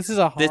saying? Like this is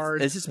a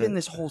hard. This has been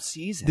this whole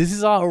season. This is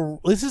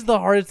the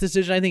hardest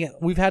decision I think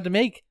we've had to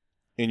make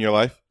in your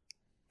life.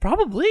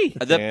 Probably.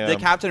 The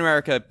Captain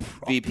America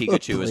v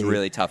Pikachu was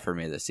really tough for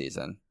me this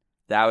season.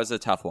 That was a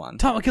tough one.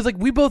 Because like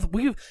we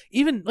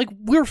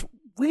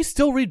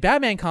still read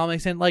Batman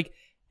comics, and like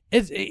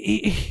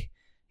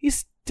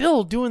he's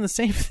still doing the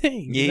same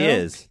thing. He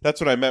is.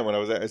 That's what I meant when I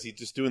was at. Is he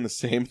just doing the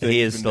same thing?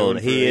 He is still.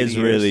 He is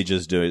really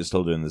just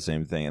still doing the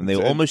same thing, and they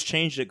almost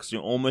changed it because you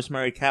almost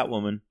married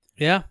Catwoman.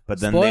 Yeah, but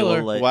then Spoiler.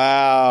 They were like,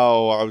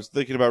 "Wow, I was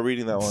thinking about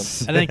reading that one."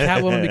 And then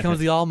Catwoman becomes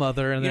the All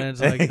Mother, and then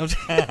it's like,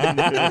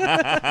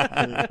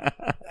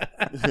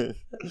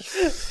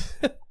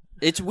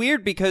 it's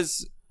weird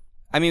because,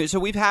 I mean, so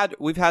we've had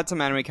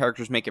some anime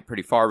characters make it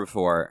pretty far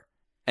before,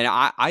 and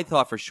I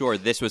thought for sure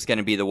this was going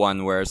to be the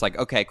one where it's like,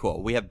 okay,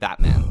 cool, we have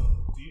Batman.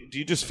 Do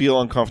you just feel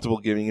uncomfortable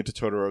giving it to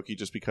Todoroki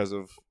just because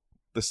of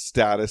the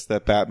status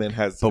that Batman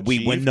has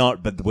achieved? We're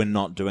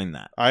not doing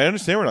that. I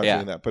understand we're not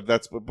doing that, but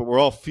we're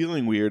all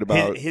feeling weird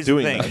about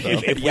doing that.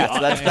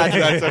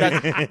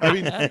 I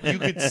mean, you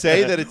could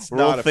say that it's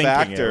not a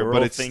factor,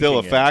 but it's still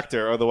a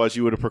factor. Otherwise,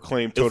 you would have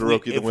proclaimed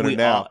Todoroki the winner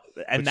now.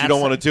 But you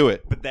don't want to do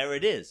it. But there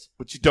it is.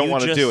 But you don't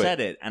want to do it. You just said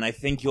it, and I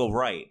think you're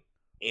right.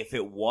 If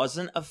it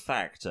wasn't a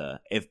factor,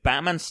 if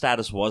Batman's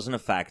status wasn't a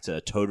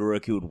factor,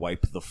 Todoroki would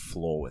wipe the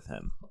floor with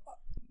him.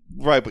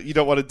 Right, but you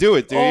don't want to do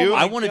it, do you?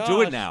 I want to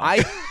do it now.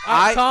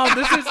 Tom,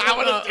 this is. I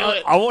want to do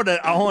it. I want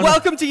to.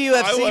 Welcome to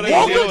UFC.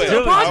 Welcome to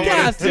the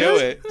podcast,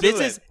 dude. This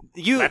is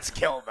you. Let's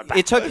kill the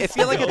Batman. I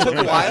feel like it took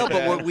a while,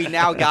 but we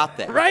now got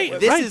there. Right.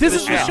 This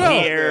is the show.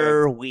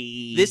 Here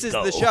we This is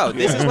the show.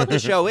 This is what the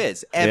show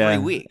is every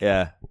week.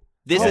 Yeah.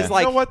 This is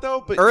like, you know what,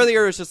 though? But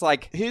earlier it was just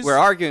like, we're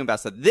arguing about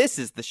stuff. This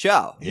is the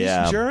show.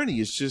 His journey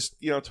is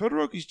just,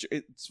 Todoroki's,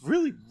 it's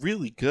really,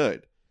 really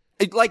good.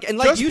 Like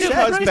just you said,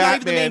 because he's Batman not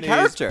even the main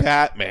character. is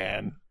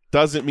Batman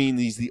doesn't mean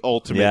he's the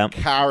ultimate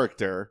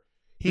character.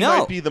 He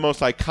might be the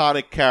most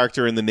iconic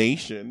character in the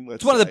nation.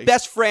 It's one of the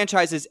best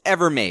franchises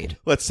ever made.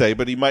 Let's say,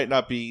 but he might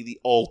not be the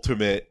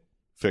ultimate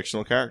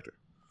fictional character.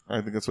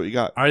 I think that's what you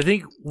got. I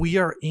think we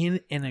are in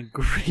an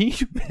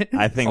agreement.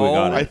 I think we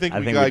got it. I think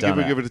we got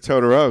to give it to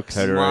Todoroki.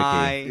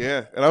 Todoroki.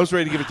 Yeah, and I was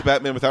ready to give it to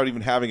Batman without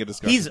even having a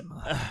discussion.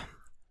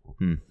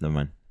 Never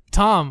mind.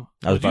 Tom,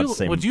 I was about to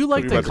say, would you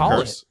like to call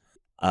it?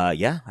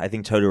 Yeah, I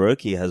think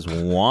Todoroki has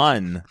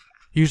won.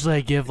 Usually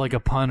I give like a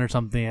pun or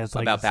something as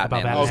like About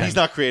Batman. Oh, he's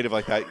not creative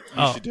like that.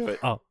 You should do it.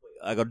 Oh,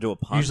 I got to do a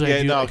pun. usually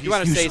I do. no, If you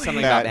want to say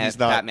something Matt, about he's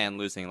not- Batman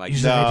losing, like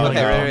Usually I do like No,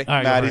 a okay, pun. ready? All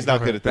right, Matt, go he's for it, not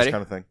go good for at this Ready?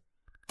 kind of thing.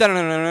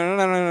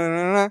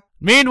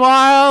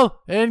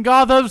 Meanwhile, in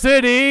Gotham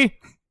City,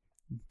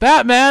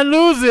 Batman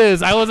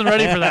loses. I wasn't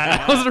ready for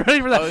that.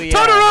 Oh, yeah.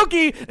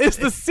 Todoroki is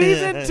the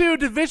Season 2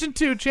 Division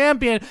 2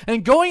 champion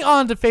and going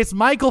on to face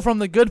Michael from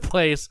The Good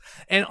Place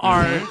in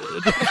our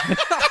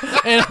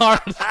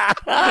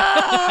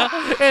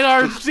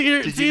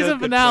season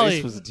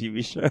finale. Was a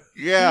TV show.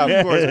 Yeah,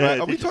 of course.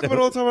 Matt. We talk about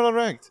it all the time on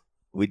Unranked.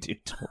 We do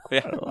talk.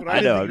 But I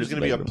know. He I'm was just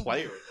going to be a making-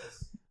 player.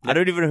 I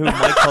don't even know who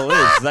Michael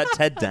is. Is that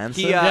Ted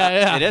Danson?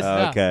 Yeah. It is.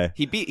 Oh, okay.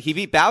 He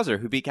beat Bowser,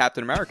 who beat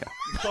Captain America.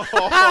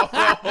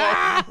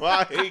 Oh,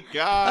 my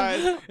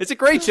God. It's a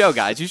great show,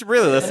 guys. You should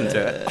really listen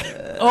to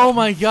it. Oh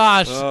my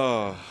gosh.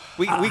 Oh.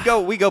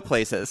 We go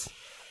places.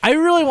 I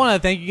really want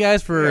to thank you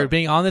guys for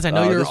being on this. I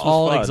know Oh, you're this was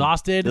all fun.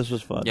 exhausted This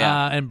was fun.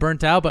 Yeah. and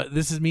burnt out, but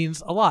this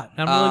means a lot.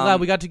 I'm really glad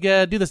we got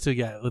to do this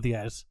with you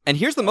guys. And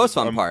here's the most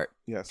fun part.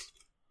 Yes.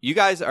 You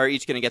guys are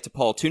each going to get to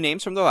pull 2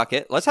 names from the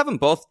bucket. Let's have them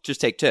both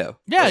just take 2.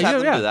 Yeah, Let's have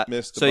them yeah. do that.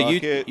 Missed the So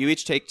bucket. you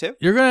each take 2.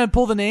 You're going to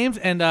pull the names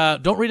and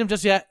don't read them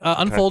just yet.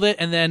 Unfold it,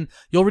 and then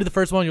you'll read the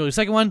first one, you'll read the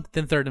second one,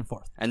 then third and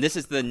fourth. And this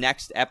is the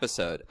next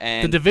episode.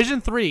 And The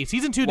Division 3,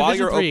 Season 2, While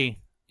Division you're 3.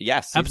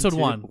 yes, season Episode 2.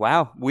 1.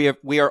 Wow, we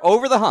are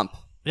over the hump.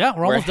 Yeah,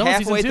 we're almost done with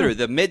halfway Season 2. through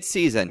the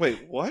mid-season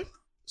Wait, what?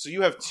 So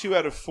you have 2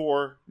 out of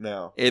 4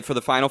 now. for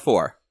the final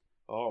 4.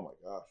 Oh, my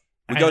gosh.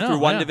 We I go know, through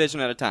one yeah. division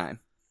at a time.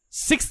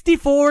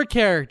 64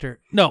 character.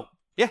 No.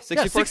 Yeah,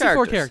 64,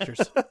 64 characters.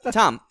 characters.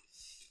 Tom,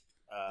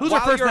 Who's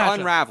while our first you're matchup?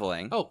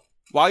 unraveling, Oh,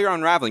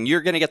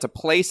 you're going to get to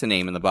place a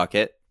name in the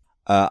bucket.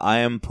 I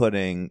am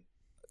putting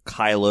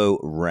Kylo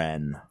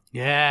Ren.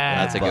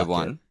 yeah. That's a good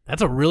one.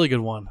 That's a really good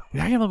one. I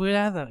can't believe we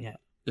had that yet.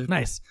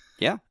 Nice.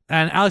 Yeah.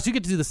 And Alex, you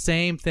get to do the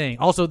same thing.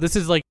 Also, this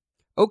is like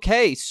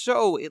Okay,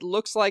 so it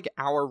looks like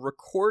our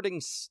recording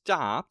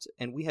stopped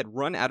and we had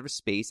run out of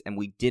space and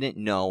we didn't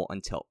know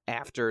until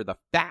after the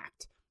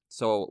fact.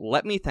 So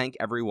let me thank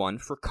everyone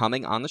for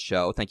coming on the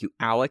show. Thank you,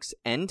 Alex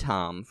and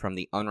Tom from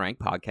the Unranked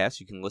podcast.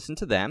 You can listen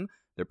to them.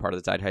 They're part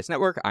of the Zeitgeist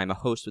Network. I'm a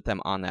host with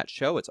them on that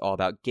show. It's all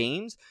about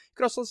games. You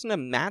can also listen to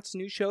Matt's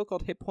new show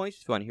called Hit Points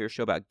if you want to hear a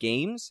show about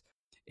games.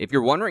 If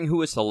you're wondering who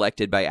was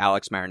selected by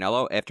Alex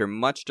Marinello, after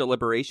much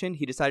deliberation,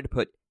 he decided to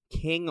put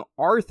King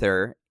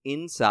Arthur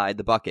inside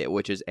the bucket,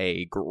 which is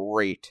a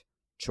great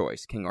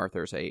choice. King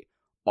Arthur's a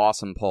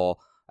awesome pull.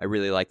 I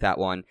really like that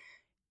one.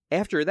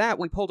 After that,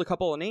 we pulled a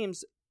couple of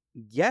names.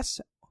 Guess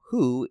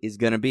who is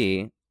going to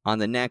be on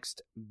the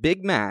next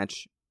big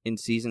match in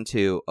Season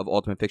 2 of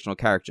Ultimate Fictional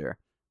Character?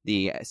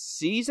 The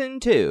Season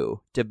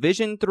 2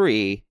 Division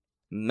 3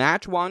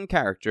 Match 1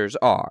 characters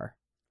are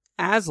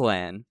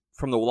Aslan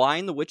from The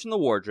Lion, the Witch, and the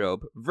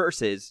Wardrobe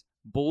versus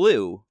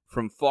Blue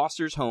from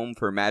Foster's Home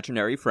for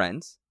Imaginary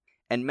Friends.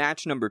 And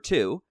match number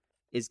 2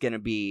 is going to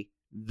be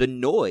the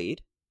Noid,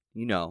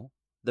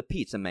 the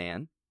Pizza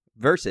Man,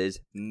 versus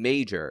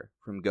Major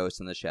from Ghost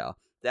in the Shell.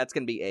 That's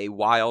going to be a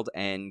wild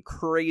and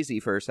crazy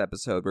first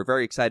episode. We're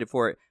very excited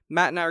for it.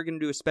 Matt and I are going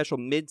to do a special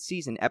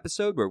mid-season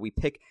episode where we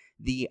pick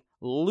the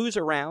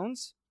loser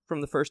rounds from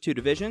the first 2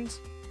 divisions,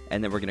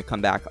 and then we're going to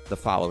come back the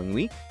following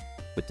week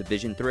with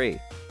Division 3.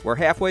 We're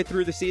halfway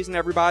through the season,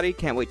 everybody.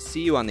 Can't wait to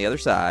see you on the other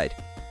side.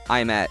 I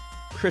am at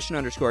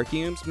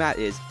Christian_Humes. Matt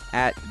is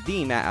at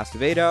the Matt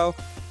Acevedo.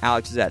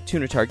 Alex is at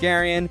Tuna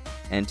Targaryen.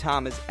 And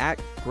Tom is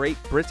at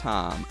Great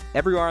Britom.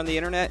 Everywhere on the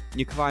internet,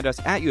 you can find us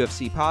at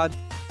UFC Pod.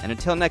 And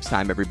until next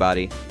time,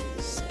 everybody,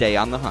 stay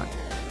on the hunt.